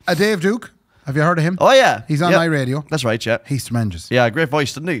looking joke. Dave Duke, have you heard of him? Oh, yeah. He's on Yep. iRadio. That's right, yeah. He's tremendous. Yeah, great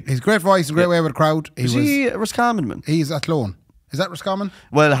voice, didn't he? He's a great voice, a great way with a crowd. Is he a Roscommon man? He's Athlone. Is that Roscommon?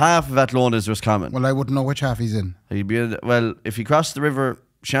 Well, half of Athlone is Roscommon. Well, I wouldn't know which half he's in. He'd be well, if he crossed the river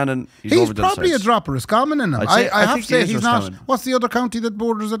Shannon, he's He's over the other probably a sides. drop of Roscommon in him. I'd say- I I have think to say he is he's not. Roscommon. What's the other county that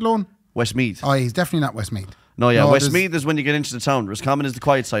borders Athlone? Westmeath. Oh, he's definitely not Westmeath. No, yeah, there's- Westmeath is when you get into the town. Roscommon is the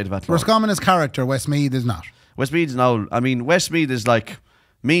quiet side of Athlone. Roscommon is character, Westmeath is not. Westmeath is now. I mean, Westmeath is like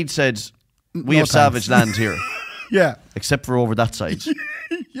Meath said. We No have thanks. savage land here, Yeah. except for over that side.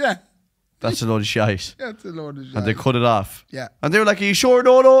 Yeah. That's a load of shite. That's a load of shit. And they cut it off. Yeah. And they were like, "Are you sure?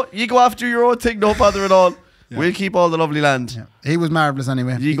 No, you go after your own thing. No bother at all." We'll keep all the lovely land. Yeah. He was marvellous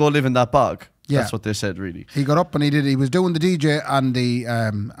anyway. You go live in that bog. Yeah. That's what they said, really. He got up and he was doing the DJ and the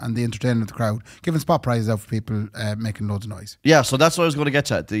entertainment of the crowd, giving spot prizes out for people making loads of noise. Yeah, so that's what I was going to get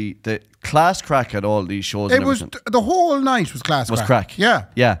to. The class crack at all these shows. It was the whole night was class. Was crack. Yeah.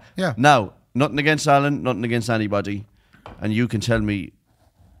 Now, nothing against Alan, nothing against anybody, and you can tell me.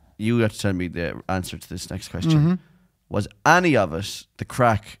 You have to tell me the answer to this next question. Mm-hmm. Was any of us the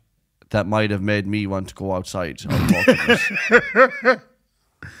crack that might have made me want to go outside? On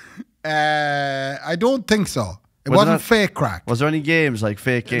I don't think so. It wasn't fake crack. Was there any games, like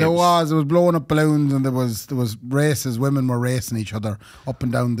fake games? There was blowing up balloons and there was races. Women were racing each other up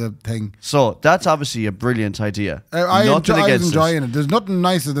and down the thing. So that's obviously a brilliant idea. I was enjoying it. There's nothing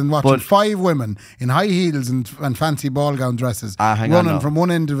nicer than watching 5 women in high heels and fancy ball gown dresses running from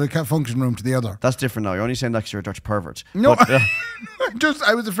one end of a function room to the other. That's different now. You're only saying that 'cause you're a dirty pervert. No, but,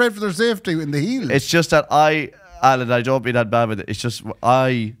 I was afraid for their safety in the heels. It's just that Alan, I don't be that bad with it. It's just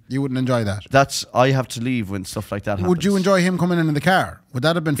You wouldn't enjoy that. I have to leave when stuff like that happens. Would you enjoy him coming in the car? Would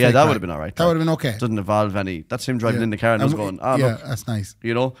that have been? Yeah, that would have been all right. That would have been okay. Doesn't involve any. That's him driving in the car and us going, yeah, look, that's nice.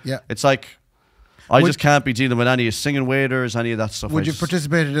 You know, yeah. It's like I just can't be dealing with any singing waiters, any of that stuff. Would you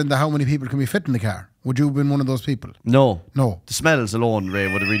participated in the how many people can be fit in the car? Would you have been one of those people? No. The smells alone,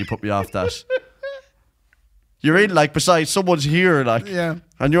 Ray, would have really put me off that. You're in besides someone's here,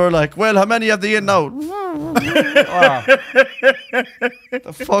 and you're like, well, how many have they in now?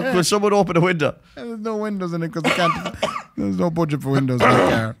 The fuck will someone open a window? There's no windows in it because there's no budget for windows in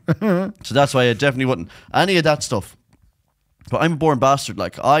the car. So that's why I definitely wouldn't any of that stuff. But I'm a born bastard,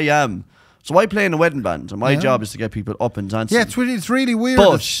 I am. So I play in a wedding band, and my job is to get people up and dancing. Yeah, it's really weird.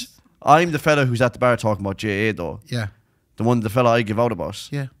 But I'm the fella who's at the bar talking about JA though. Yeah. The fella I give out about.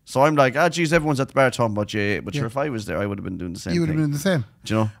 Yeah. So I'm like, geez, everyone's at the bar talking about JA. But sure, if I was there, I would have been doing the same thing. You would have been doing the same.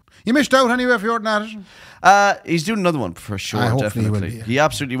 Do you know? You missed out anyway if you weren't at it. He's doing another one for sure, hopefully definitely. He will be, He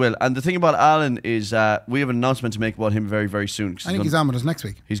absolutely will. And the thing about Alan is we have an announcement to make about him very, very soon. I think he's on with us next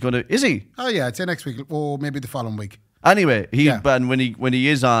week. He's going to... Is he? Oh yeah, I'd say next week. Or maybe the following week. Anyway, and when he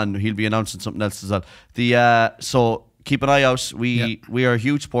is on, he'll be announcing something else as well. So keep an eye out. We are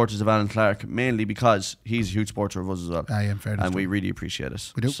huge supporters of Alan Clark, mainly because he's a huge supporter of us as well. I am fair enough. And we really appreciate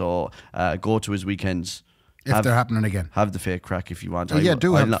it. We do. So go to his weekends. If they're happening again. Have the fake crack if you want. Oh, yeah,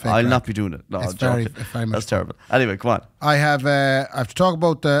 do have the fake crack. I'll not be doing it. No, it's I'm very joking. That's much terrible. Anyway, come on. I have to talk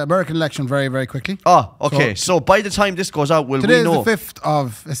about the American election very, very quickly. Oh, okay. So by the time this goes out, will we know? Today is the 5th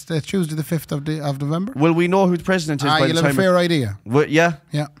of... It's Tuesday the 5th of November. Will we know who the president is by the time? You'll have a fair idea. Yeah?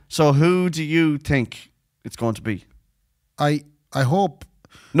 Yeah. So who do you think it's going to be? I hope...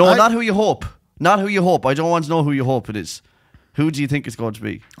 No, not who you hope. Not who you hope. I don't want to know who you hope it is. Who do you think it's going to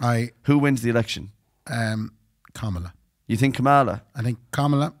be? Who wins the election? Kamala. You think Kamala? I think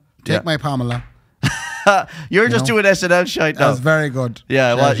Kamala. Take my Pamela. You're just doing SNL shite now. That's very good.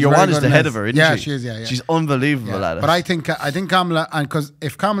 Yeah, well, your one is the head of her, isn't she? Yeah, she is, yeah. She's unbelievable at it. But I think Kamala, and because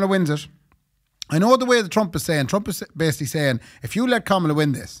if Kamala wins it, I know the way that Trump is saying, Trump is basically saying, if you let Kamala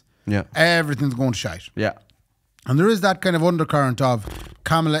win this, everything's going to shite. Yeah. And there is that kind of undercurrent of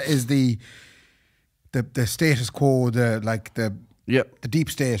Kamala is the status quo, the deep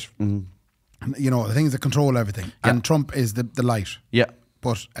state. Mm-hmm. You know, the things that control everything. Yeah. And Trump is the light. Yeah.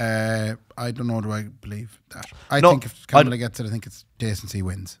 But I don't know, do I believe that? I think if Kamala gets it, I think it's decency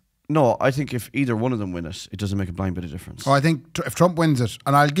wins. No, I think if either one of them win it, it doesn't make a blind bit of difference. Oh, I think if Trump wins it,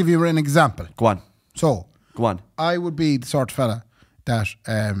 and I'll give you an example. Go on. So, go on. I would be the sort of fella that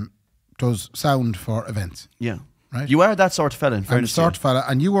does sound for events. Yeah. Right? You are that sort of fella, in fairness. I'm the sort of fella,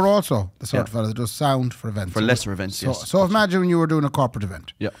 and you were also the sort of fella that does sound for events. For lesser events, yes. So imagine you were doing a corporate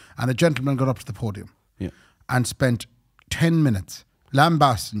event, and a gentleman got up to the podium and spent 10 minutes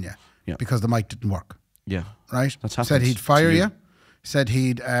lambasting you because the mic didn't work. Yeah. Right? That's happened. Said he'd fire you. Said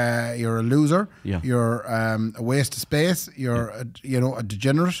you're a loser. Yeah. You're a waste of space. You're a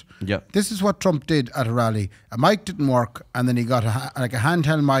degenerate. Yeah. This is what Trump did at a rally. A mic didn't work, and then he got a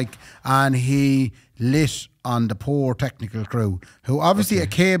handheld mic, and he lit on the poor technical crew, who obviously a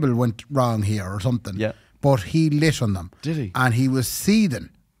cable went wrong here or something. Yeah. But he lit on them. Did he? And he was seething.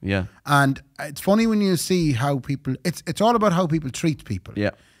 Yeah. And it's funny when you see how people. It's all about how people treat people.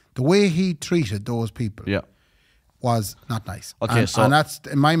 Yeah. The way he treated those people. Yeah. Was not nice. Okay, and that's,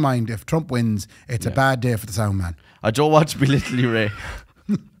 in my mind, if Trump wins, it's a bad day for the sound man. I don't want to belittle you, Ray,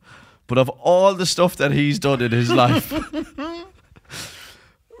 but of all the stuff that he's done in his life,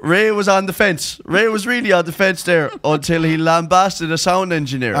 Ray was on the fence. Ray was really on the fence there until he lambasted a sound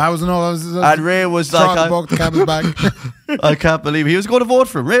engineer. And Ray was like, I can't believe he was going to vote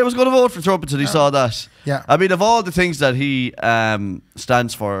for him. Ray was going to vote for Trump until he saw that. Yeah. I mean, of all the things that he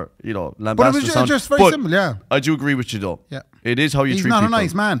stands for, you know, lambasted but it was just very simple, yeah. I do agree with you though. Yeah. It is how you treat people. He's not a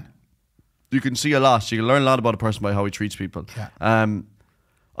nice man. You can see a lot. You can learn a lot about a person by how he treats people. Yeah.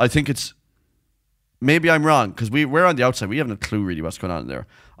 I think it's, maybe I'm wrong, because we're on the outside. We haven't a clue really what's going on there.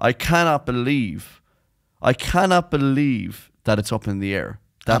 I cannot believe that it's up in the air.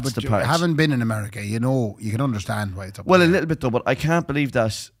 That's the part. You haven't been in America, you know, you can understand why it's up in Well, the a air. little bit though, but I can't believe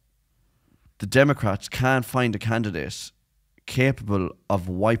that the Democrats can't find a candidate capable of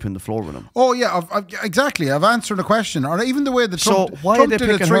wiping the floor with them. Oh yeah, exactly. I've answered the question, or even the way that Trump, why Trump are they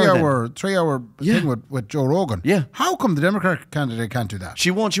did a picking her three-hour thing with Joe Rogan. Yeah. How come the Democratic candidate can't do that?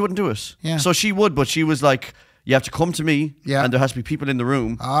 She wouldn't do it. Yeah. So she would, but she was like, you have to come to me, and there has to be people in the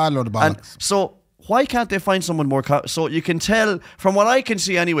room. Load of bollocks. And so why can't they find someone more? So you can tell from what I can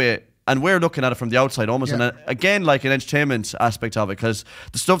see anyway, and we're looking at it from the outside almost, and again like an entertainment aspect of it, because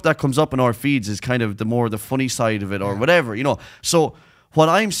the stuff that comes up in our feeds is kind of the funny side of it or whatever, you know. So what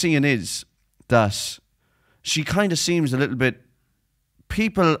I'm seeing is that she kind of seems a little bit.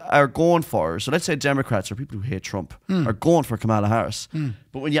 People are going for her. So let's say Democrats or people who hate Trump are going for Kamala Harris.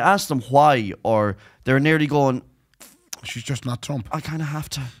 But when you ask them why, or they're nearly going, she's just not Trump. I kind of have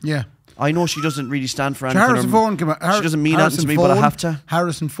to. Yeah. I know she doesn't really stand for anything. She doesn't mean anything to me, but I have to.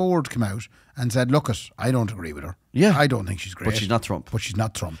 Harrison Ford came out and said, look, I don't agree with her. Yeah. I don't think she's great. But she's not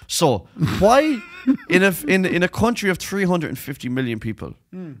Trump. So why, in a country of 350 million people,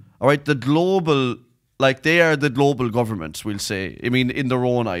 all right, the global... Like, they are the global government, we'll say. I mean, in their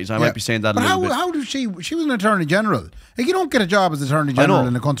own eyes. I might be saying that a little bit. But how did she was an attorney general. Like, you don't get a job as attorney general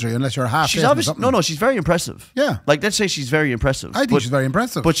in the country unless you're half. She's obviously, no, she's very impressive. Yeah. Like, let's say she's very impressive. I think she's very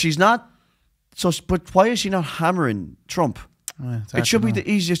impressive. But she's not, but why is she not hammering Trump? It should be the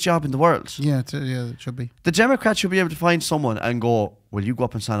easiest job in the world. Yeah, it should be. The Democrats should be able to find someone and go, well, you go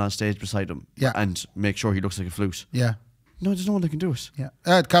up and stand on stage beside him and make sure he looks like a flute. Yeah. No, there's no one that can do it.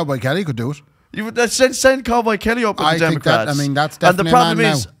 Yeah. Cowboy Kelly could do it. Send Cowboy Kelly up with the Democrats. That's definitely. And the problem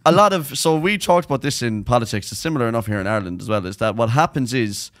is, a lot of, so we talked about this in politics, it's similar enough here in Ireland as well, is that what happens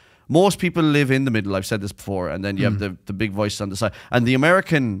is most people live in the middle, I've said this before, and then you have the big voice on the side. And the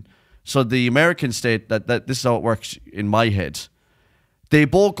American state, that this is how it works in my head, they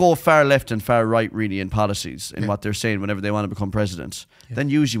both go far left and far right really in policies, in what they're saying whenever they want to become president. Then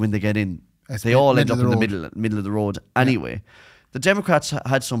usually when they get in, they all end up in the middle of the road anyway. The Democrats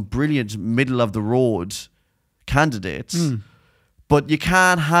had some brilliant middle-of-the-road candidates, but you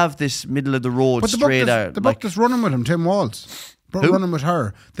can't have this middle-of-the-road straight out. The buck that's running with him, Tim Walz. Running with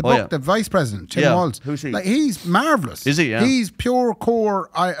her. The vice president, Tim Walz. Who's he? Like, he's marvellous. Is he? Yeah. He's pure core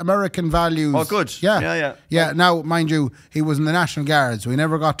American values. Oh, good. Yeah. Now, mind you, he was in the National Guard, so he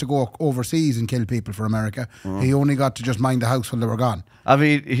never got to go overseas and kill people for America. He only got to just mind the house when they were gone. I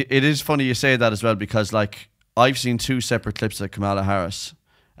mean, it is funny you say that as well, because, like, I've seen 2 separate clips of Kamala Harris,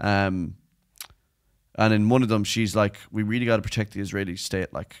 and in one of them she's like, we really got to protect the Israeli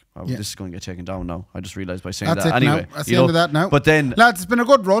state, like, this is going to get taken down now. I just realised by saying That's that. Anyway, that's the end of that now. But then, lads, it's been a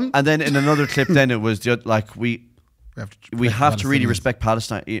good run. And then in another clip then it was like, we have to really respect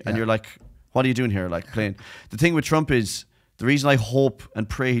Palestine, and you're like, what are you doing here, like, playing? The thing with Trump is, the reason I hope and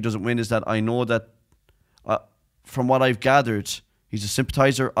pray he doesn't win is that I know that from what I've gathered, he's a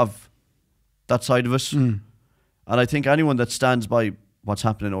sympathiser of that side of us. And I think anyone that stands by what's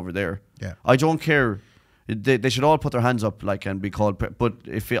happening over there, I don't care. They should all put their hands up, like, and be called. But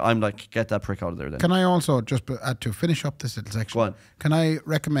if I'm like, get that prick out of there, then. Can I also just to finish up this little section? Go on. Can I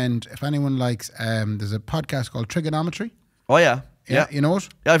recommend, if anyone likes, there's a podcast called Trigonometry. Oh yeah. You know it?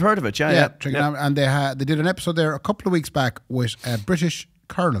 Yeah, I've heard of it. Yeah. Trigonometry, and they did an episode there a couple of weeks back with a British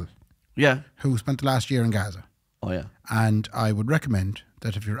colonel. Yeah. Who spent the last year in Gaza. Oh yeah. And I would recommend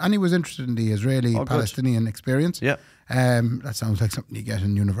that if anyone's interested in the Israeli-Palestinian experience, that sounds like something you get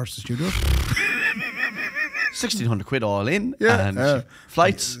in Universal Studios. 1,600 quid all in, and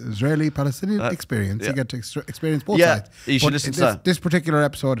flights. Israeli-Palestinian experience. You get to experience both sides. You should listen to that. This particular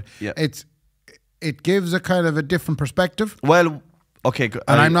episode, it gives a kind of a different perspective. Well, okay.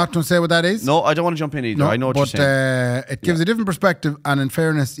 And I'm not going to say what that is. No, I don't want to jump in either. No, I know what you're saying. It gives a different perspective, and in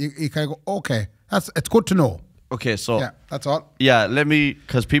fairness, you kind of go, okay, it's good to know. Okay, so that's all. Yeah,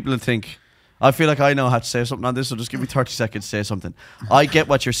 because people think, I feel like I know how to say something on this, so just give me 30 seconds to say something. I get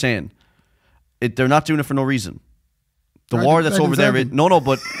what you're saying. They're not doing it for no reason. The war that's over there,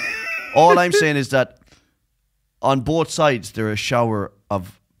 but all I'm saying is that on both sides there are a shower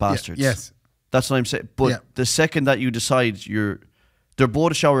of bastards. Yes, that's what I'm saying. But the second that you decide you're They're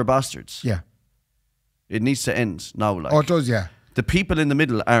both shower bastards. Yeah. It needs to end now. Like, Oh, it does, yeah. the people in the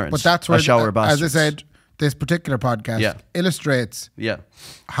middle aren't. But that's where, shower bastards. as I said, this particular podcast illustrates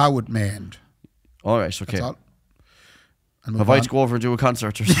how it may end. All right, okay. That's all. Have I to go over and do a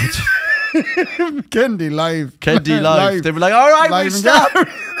concert or something? Kendy live. Kendy live. They'll be like, all right, we'll stop.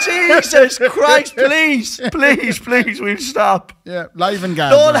 Jesus Christ, please, we'll stop. Yeah, live and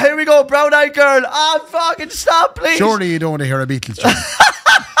gas. No, here we go, brown-eyed girl. Ah, fucking stop, please. Surely you don't want to hear a Beatles tune.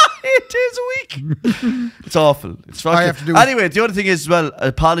 It is weak. It's awful. It's fucking. I have to do anyway, the other thing is, well,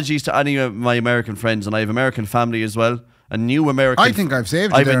 apologies to any of my American friends, and I have American family as well. A new American. I think I've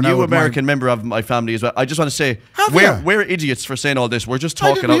saved you. I have a new American member of my family as well. I just want to say, we're idiots for saying all this. We're just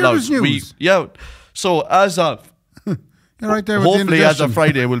talking out loud. So as of you're right there with hopefully as of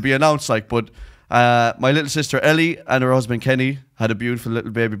Friday will be announced. But my little sister Ellie and her husband Kenny had a beautiful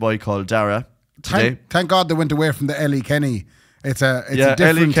little baby boy called Dara today. Thank God they went away from the Ellie Kenny. It's a different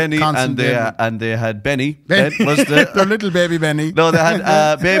Ellie Kenny and they had Benny. Ben was their little baby Benny. No, they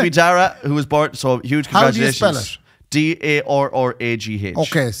had baby Dara who was born. So huge congratulations. How do you spell it? Darragh.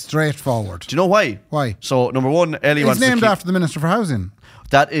 Okay, straightforward. Do you know why? Why? So number one, Ellie wants to named after the Minister for Housing.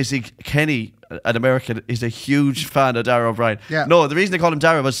 That is Kenny, an American, is a huge fan of Dara O'Brien. Yeah. No, the reason they called him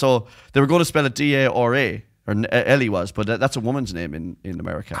Dara was so they were going to spell it D-A-R-A, or Ellie was, but that's a woman's name in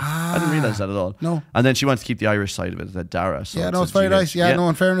America. I didn't realise that at all. No. And then she wanted to keep the Irish side of it, that Dara. So it's very nice. Yeah, no,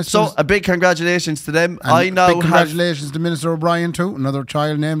 in fairness. So a big congratulations to them. And congratulations to Minister O'Brien too, another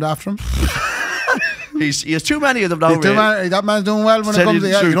child named after him. He has too many of them now. That man's doing well when it comes to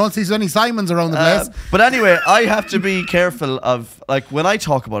you don't see so many Simons around the place. But anyway, I have to be careful of, like, when I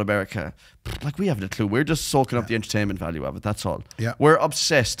talk about America, like, we haven't a clue. We're just soaking up the entertainment value of it. That's all. Yeah. We're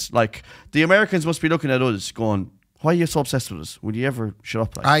obsessed. Like, the Americans must be looking at us going, why are you so obsessed with us? Would you ever shut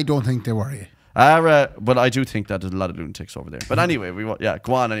up? Like? I don't think they worry. But I do think that there's a lot of lunatics over there. But anyway,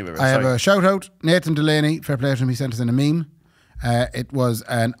 go on anyway. I have a shout out. Nathan Delaney, fair play to him, he sent us in a meme. It was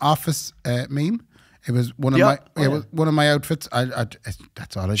an office meme. It was one of one of my outfits.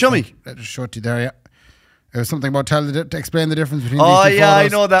 That's all. Show me. I just showed you there. Yeah, it was something about to explain the difference between. Oh these two yeah,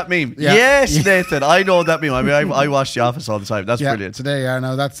 photos. I know that meme. Yeah. Yes, Nathan, I know that meme. I mean, I watch The Office all the time. That's brilliant. Today,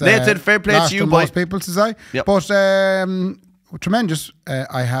 now that's Nathan. Fair play to you, boy. Most people, says I. Yep. But tremendous.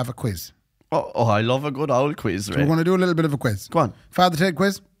 I have a quiz. Oh, I love a good old quiz. So we're going to do a little bit of a quiz. Go on. Father Ted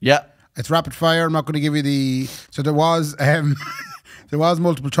quiz. Yeah. It's rapid fire. I'm not going to give you the. So there was. There was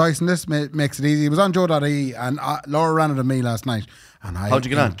multiple choice in this, makes it easy. It was on Joe.ie and Laura ran it on me last night. And how'd you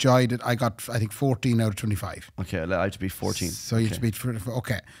get on? Enjoyed it. I got, I think, 14 out of 25. Okay, I have to be 14. So you have to be,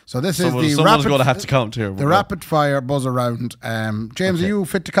 okay. So this is someone's going to have to count here. The rapid fire buzz around. James, are you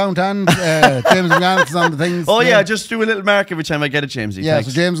fit to count? And James McGann on the things. Oh yeah, just do a little mark every time I get it, Jamesy. Yeah, thanks.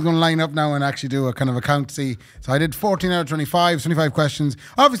 so James is going to line up now and actually do a kind of a count. See, so I did 14 out of 25 questions.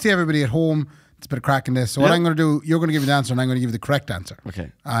 Obviously, everybody at home, it's a bit of crack in this. So what I'm going to do, you're going to give me the answer and I'm going to give you the correct answer.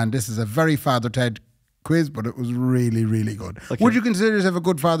 Okay. And this is a very Father Ted quiz, but it was really, really good. Okay. Would you consider yourself a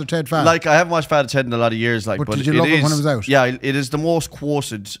good Father Ted fan? Like, I haven't watched Father Ted in a lot of years. Like, but did you love it when it was out? Yeah, it is the most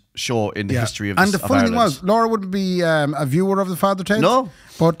quoted show in the history of And the funny thing Ireland. was, Laura wouldn't be a viewer of the Father Ted. No.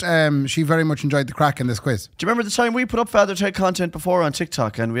 But she very much enjoyed the crack in this quiz. Do you remember the time we put up Father Ted content before on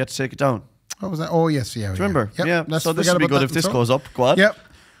TikTok and we had to take it down? What was that? Oh, yes, yeah. Do you remember? Yep. Yeah. Let's So this would be forget good about if this that. goes up. Go on. Yep.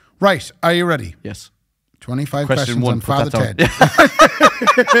 Right. Are you ready? Yes. 25 Question questions one, on put Father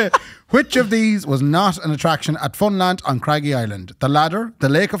that Ted. Which of these was not an attraction at Funland on Craggy Island? The Ladder, the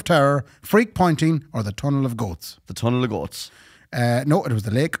Lake of Terror, Freak Pointing, or the Tunnel of Goats? The Tunnel of Goats. No, it was the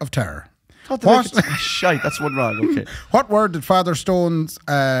Lake of Terror. Shite, that's one wrong. Okay. What word did Father Stone's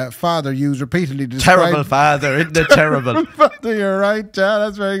father use repeatedly to describe... Terrible father, isn't it terrible? Father, you're right. Yeah,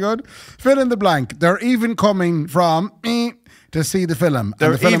 that's very good. Fill in the blank. They're even coming from... to see the film.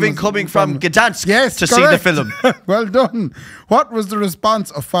 They're even coming from Gdansk to see the film. Well done. What was the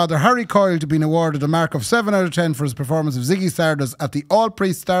response of Father Harry Coyle to being awarded a mark of 7 out of 10 for his performance of Ziggy Stardust at the All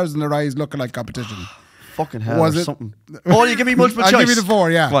Priest Stars in Their Eyes lookalike competition? Fucking hell, Was or it something. Oh, you give me multiple choice. I'll give you the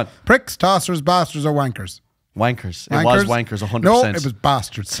 4, yeah. Go on. Pricks, tossers, bastards, or wankers? Wankers. It was wankers, 100%. No, it was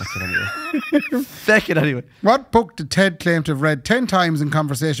bastards. Fuck it anyway. What book did Ted claim to have read 10 times in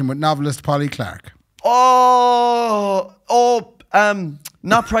conversation with novelist Polly Clark?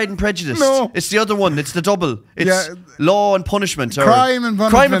 Not Pride and Prejudice. No. It's the other one. It's the double. It's Law and Punishment. Or Crime and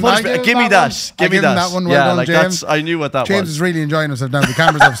Punishment. Crime and Punishment. Give me that. Give me that. One. Well done, like James. I knew what that James was. is really enjoying himself now. The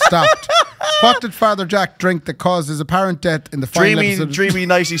cameras have stopped. What did Father Jack drink that caused his apparent death in the final episode? Dreamy,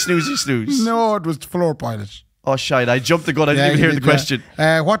 nicey, snoozy, snooze. No, it was floor pilot. Oh, shite. I jumped the gun. I didn't even hear the question.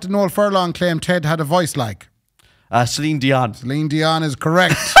 What did Noel Furlong claim Ted had a voice like? Celine Dion. Celine Dion is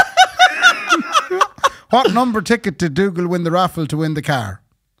correct. What number ticket did Dougal win the raffle to win the car?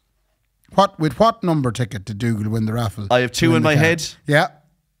 With what number ticket did Dougal win the raffle? I have two in my head. Yeah.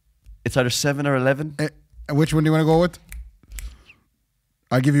 It's either 7 or 11. Which one do you want to go with?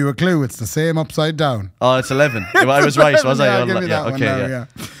 I'll give you a clue. It's the same upside down. Oh, it's 11. I was right, was I? I'll give you that one now, yeah.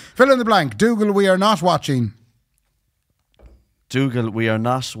 Fill in the blank. Dougal, we are not watching. Dougal, we are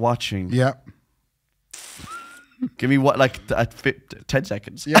not watching. Yeah. Give me what, like, at 10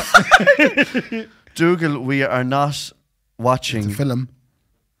 seconds. Yeah. Dougal, we are not watching. It's a film.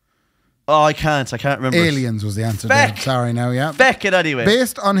 Oh, I can't remember. Aliens was the answer there. Sorry now, yeah. Feck it anyway.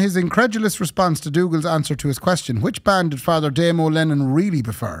 Based on his incredulous response to Dougal's answer to his question, which band did Father Damo Lennon really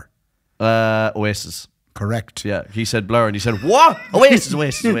prefer? Oasis. Correct. Yeah, he said Blur and he said, what?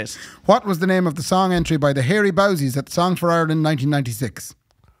 Oasis. What was the name of the song entry by the Hairy Bowsies at Songs for Ireland 1996?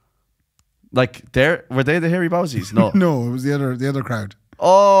 Like, were they the Hairy Bowsies? No. No, it was the other crowd.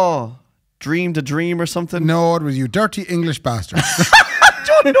 Oh, Dreamed a Dream or something? No, it was You Dirty English Bastard.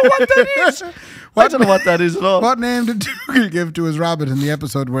 I don't know what that is. I don't know what that is at all. What name did Dougal give to his rabbit in the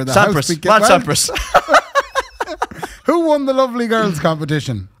episode where the Sampras. house became... Sampras. Who won the Lovely Girls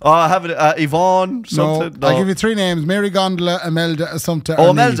competition? Oh, I have it. Yvonne something. No. I'll give you three names. Mary Gondola, Imelda, Assumpta.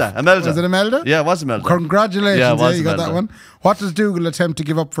 Oh, Imelda. Was it Imelda? Yeah, it was Imelda. Congratulations. Yeah, it was you got Imelda. that one. What does Dougal attempt to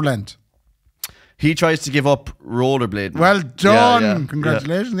give up for Lent? He tries to give up rollerblading. Well done. Yeah.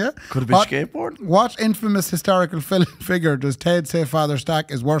 Congratulations, yeah. Could have been skateboard. What infamous historical figure does Ted say Father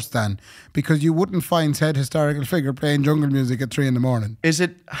Stack is worse than? Because you wouldn't find said historical figure playing jungle music at 3 a.m. Is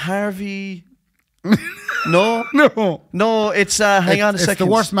it Harvey? No. No, it's, hang on a second. It's the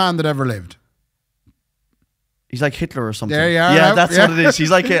worst man that ever lived. He's like Hitler or something. There you are. Yeah, that's what it is. He's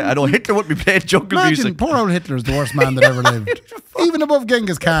like, I know Hitler wouldn't be playing jungle music. Poor old Hitler is the worst man that ever lived. Even above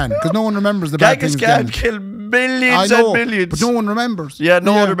Genghis Khan, because no one remembers the bad things. Genghis Khan killed millions and millions. But no one remembers. Yeah,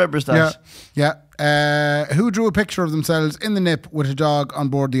 no one remembers that. Yeah. Who drew a picture of themselves in the nip with a dog on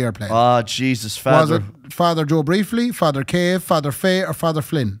board the airplane? Oh, Jesus, Father. Was it Father Joe Briefly, Father Cave, Father Fay, or Father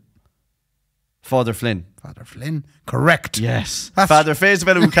Flynn? Father Flynn. Father Flynn. Correct. Yes. Father Fay is the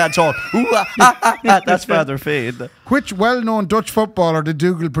fellow who can't talk. That's Father Fay. Which well-known Dutch footballer did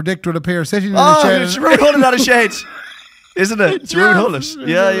Dougal predict would appear sitting in a shed? Oh, it's Ruud Hullet out of shades. Isn't it? It's Ruud Hullet.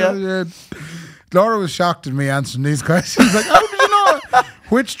 Yeah. Laura was shocked at me answering these questions. Like, how did you know?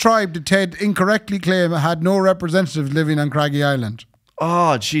 Which tribe did Ted incorrectly claim had no representatives living on Craggy Island?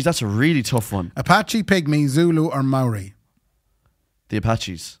 Oh, geez, that's a really tough one. Apache, Pygmy, Zulu, or Maori? The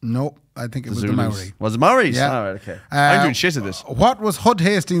Apaches. No, I think it was the Maori. Was it Maoris? Yeah. All right, okay. I'm doing shit at this. What was Hud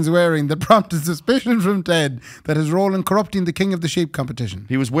Hastings wearing that prompted suspicion from Ted that his role in corrupting the King of the Sheep competition?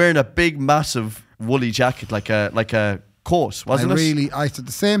 He was wearing a big, massive woolly jacket, like a coat, wasn't it? I said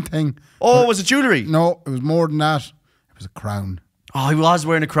the same thing. Oh, was it jewellery? No, it was more than that. It was a crown. Oh, he was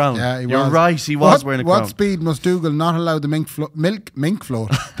wearing a crown. Yeah, he was. You're right, he was wearing a crown. What speed must Dougal not allow the milk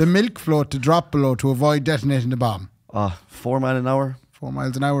float to drop below to avoid detonating the bomb? 4 miles an hour. 4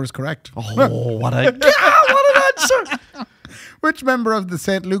 miles an hour is correct. Oh, what an answer! Which member of the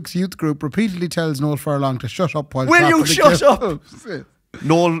St. Luke's youth group repeatedly tells Noel Furlong to shut up while Will you properly shut up?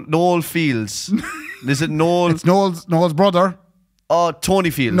 Noel Fields. Is it Noel? It's Noel's brother. Oh,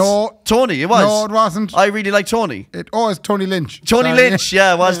 Tony Fields. No. Tony, it was. No, it wasn't. I really like Tony. It's Tony Lynch. Tony Lynch,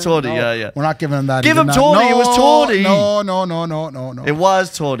 yeah, it was Tony. No, Yeah. We're not giving him that. Give him Tony, it was Tony. No. It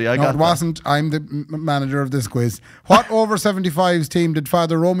was Tony, I got it wasn't. I'm the manager of this quiz. What over 75s team did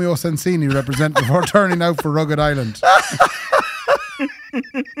Father Romeo Sensini represent before turning out for Rugged Island?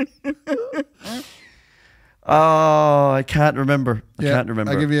 Oh, I can't remember. I can't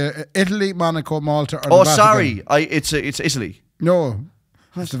remember. I'll give you Italy, Monaco, Malta, or the Vatican. Sorry. It's Italy. No,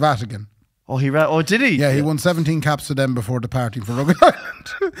 it's the Vatican. Oh, did he? Yeah, he won 17 caps for them before departing for Rugged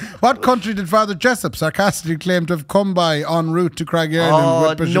Island. What country did Father Jessup sarcastically claim to have come by en route to Craggy Island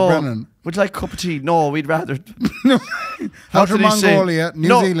with Bishop Brennan? Would you like a cup of tea? No, we'd rather. No. Outer did he say? Mongolia, New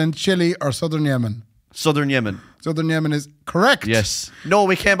Zealand, Chile, or Southern Yemen? Southern Yemen. Southern Yemen is correct. Yes. No,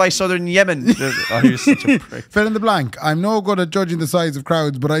 we came by Southern Yemen. You're such a prick. Fill in the blank. I'm no good at judging the size of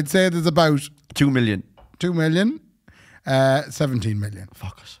crowds, but I'd say there's about 2 million. 2 million. 17 million.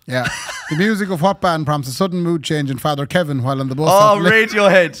 Fuck us. Yeah. The music of what band prompts a sudden mood change in Father Kevin while on the bus? Oh,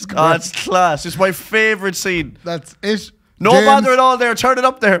 Radiohead. Oh, it's class. It's my favourite scene. That's it. No bother at all there. Turn it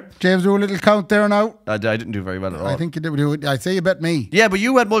up there. James, do a little count there now. I didn't do very well at all. I think you did. I'd say you bet me. Yeah, but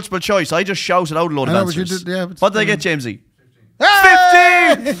you had multiple choice. I just shouted out a load of answers. But you did, yeah, what did I get, Jamesy?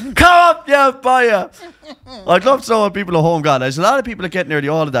 Hey! 15! Come up, yeah, buy ya. I'd love to know what people at home got. There's a lot of people that get nearly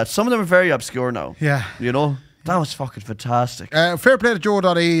all of that. Some of them are very obscure now. Yeah. You know? That was fucking fantastic. Fair play to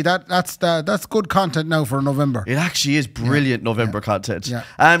Joe.e. That's good content now for November. It actually is brilliant November content. Yeah.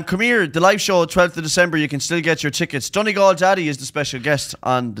 Come here, the live show 12th of December. You can still get your tickets. Donegal Daddy is the special guest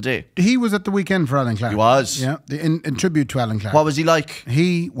on the day. He was at the weekend for Alan Clark. He was. Yeah, in tribute to Alan Clark. What was he like?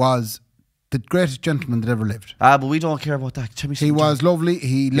 He was the greatest gentleman that ever lived. But we don't care about that. Tell me he was lovely.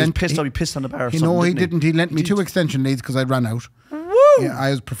 He pissed on the bar. He didn't. He lent me 2 extension leads because I ran out. Woo! Yeah,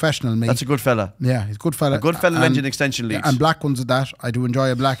 I was professional, mate. That's a good fella. Yeah, he's a good fella. A good fella lends you an extension lead. And black ones at that. I do enjoy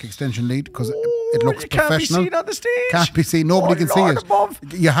a black extension lead because it looks professional. Can't be seen on the stage. Can't be seen. Nobody can Lord see it. above.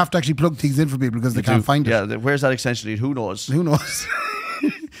 You have to actually plug things in for people because they can't find it. Yeah, where's that extension lead? Who knows? Who knows?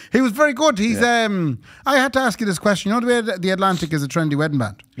 He was very good. He's. I had to ask you this question. You know the way the Atlantic is a trendy wedding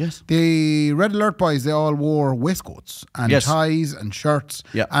band? Yes. The Red Alert boys, they all wore waistcoats and ties and shirts.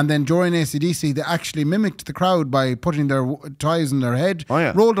 Yeah. And then during AC/DC, they actually mimicked the crowd by putting their ties on their head,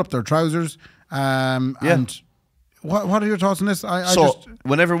 rolled up their trousers. And what are your thoughts on this?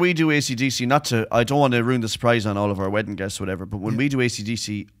 Whenever we do AC/DC, I don't want to ruin the surprise on all of our wedding guests or whatever, but when we do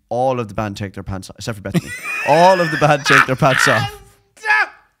AC/DC, all of the band take their pants off, except for Bethany. All of the band take their pants off.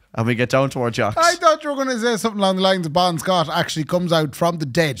 And we get down to our jocks. I thought you were going to say something along the lines of Bon Scott actually comes out from the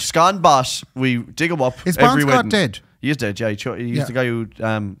dead. Scon Boss, we dig him up. Is Bon Scott dead? He is dead, yeah. He's the guy who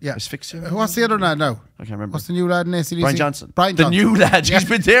asphyxiated. What's the other lad now? I can't remember. What's the new lad in AC/DC? Brian Johnson. The new lad. He's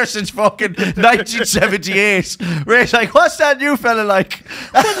been there since fucking 1978. Ray's like, what's that new fella like?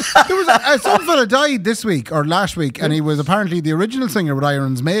 There was some fella died this week or last week, and he was apparently the original singer with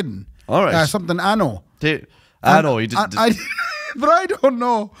Iron's Maiden. All right. Something Anno. Anno. He did. But I don't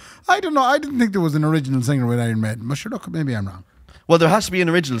know. I didn't think there was an original singer with Iron Maiden. But sure, look, maybe I'm wrong. Well, there has to be an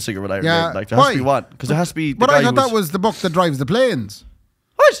original singer with Iron Maiden. Like, there has to be one. Because there has to be. But I thought that was the book that drives the planes.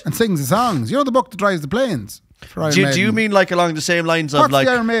 What? And sings the songs. You know the book that drives the planes? Do you mean like along the same lines of like,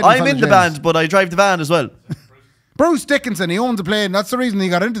 I'm in the James? band, but I drive the van as well? Bruce Dickinson, he owns a plane. That's the reason he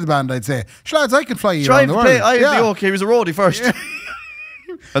got into the band, I'd say. Lads, I can fly you drive around the the world. plane. I'd be okay. He was a roadie first.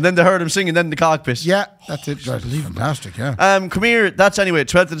 And then they heard him singing, then the cockpit. Yeah, that's it. Fantastic, yeah. Come here. That's anyway,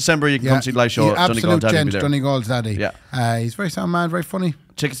 12th of December, you can come see the live show. Absolute gent, Donegal's daddy. Yeah. He's a very sound man, very funny.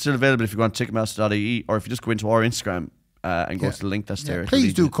 Tickets still available if you go on ticketmaster.ie, or if you just go into our Instagram and go to the link that's there.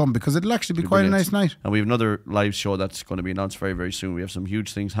 Please do come, because it'll actually be quite a nice night. And we have another live show that's going to be announced very, very soon. We have some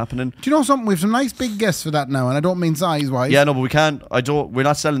huge things happening. Do you know something? We have some nice big guests for that now, and I don't mean size-wise. Yeah, no, but we can't. We're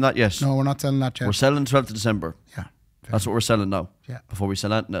not selling that yet. No, we're not selling that yet. We're selling 12th of December. Yeah. That's what we're selling now. Yeah. Before we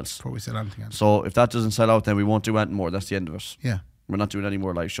sell anything else. So if that doesn't sell out, then we won't do anything more. That's the end of it. Yeah. We're not doing any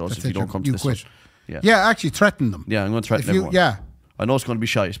more live shows if you don't come to this quit. one. Yeah, actually threaten them. Yeah, I'm going to threaten everyone. Yeah. I know it's going to be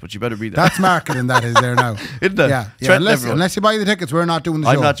shite, but you better be there. That's marketing that is there now. Isn't it? Yeah. Unless you buy the tickets, we're not doing the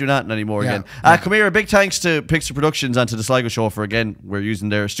show. I'm not doing that anymore again. Come here, a big thanks to Pixar Productions and to the Sligo Show for, again, we're using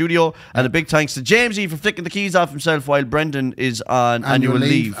their studio. And a big thanks to Jamesy for flicking the keys off himself while Brendan is on annual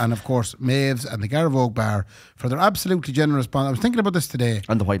leave. And of course, Maeve's and the Garavogue Bar for their absolutely generous bond. I was thinking about this today.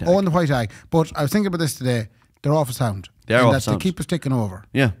 And the White Hag. Oh, and the White Hag. But I was thinking about this today. They're off a sound. They are off a sound. They keep us taking over.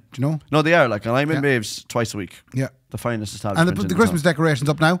 Yeah. Do you know? No, they are. Like, and I'm in Maeve's twice a week. Yeah. The finest establishment. And the Christmas decorations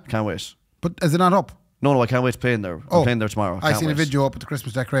up now? Can't wait. But is it not up? No, I can't wait to play in there. I'm playing there tomorrow. I seen a video up with the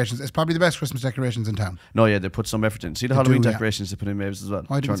Christmas decorations. It's probably the best Christmas decorations in town. No, yeah, they put some effort in. See the Halloween decorations they put in Maeve's as well.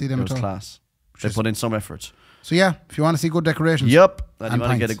 I didn't see them at all. Class. They put in some effort. So yeah, if you want to see good decorations. Yep. And you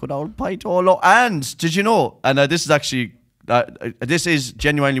want to get a good old pint. And did you know? And this is actually, this is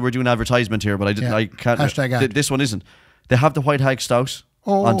genuinely, we're doing advertisement here, but I can't. Hashtag this one isn't. They have the White Hag Stout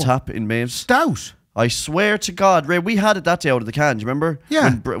on tap in Maeve's. Stout? I swear to God, Ray, we had it that day out of the can. Do you remember?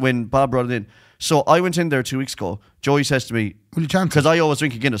 Yeah. When Bob brought it in. So I went in there 2 weeks ago. Joey says to me, will you chance it? Because I always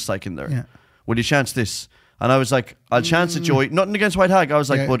drink a Guinness like in there. Yeah. Will you chance this? And I was like, I'll chance it, Joey. Nothing against White Hag. I was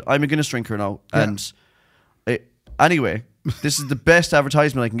like, but I'm a Guinness drinker now. Yeah. And anyway, this is the best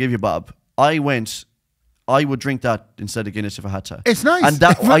advertisement I can give you, Bob. I would drink that instead of Guinness if I had to. It's nice. And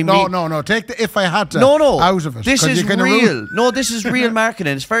that, no. Take the if I had to out of it. This is real. No, this is real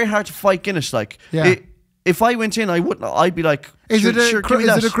marketing. It's very hard to fight Guinness. Like, if I went in, I'd be like, is it a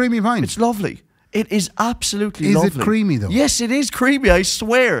creamy pint? It's lovely. It is absolutely lovely. Is it creamy though? Yes, it is creamy. I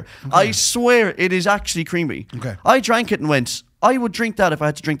swear. Okay. I swear it is actually creamy. Okay. I drank it and went, I would drink that if I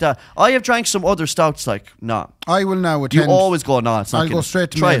had to drink that. I have drank some other stouts like, nah. I will now attend. You always go, nah, it's not I'll go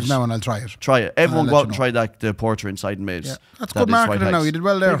straight to Maeve's now and I'll try it. Try it. Everyone go out and try the porter inside Maeve's. Yeah. That's good marketing now. You did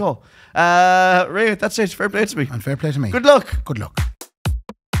well there. There you go. Ray, that's it. Fair play to me. And fair play to me. Good luck. Good luck.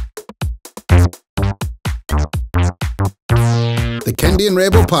 The Kendy and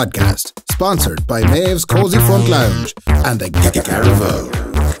Raybo podcast, sponsored by Maeve's Cozy Front Lounge and the Garavogue.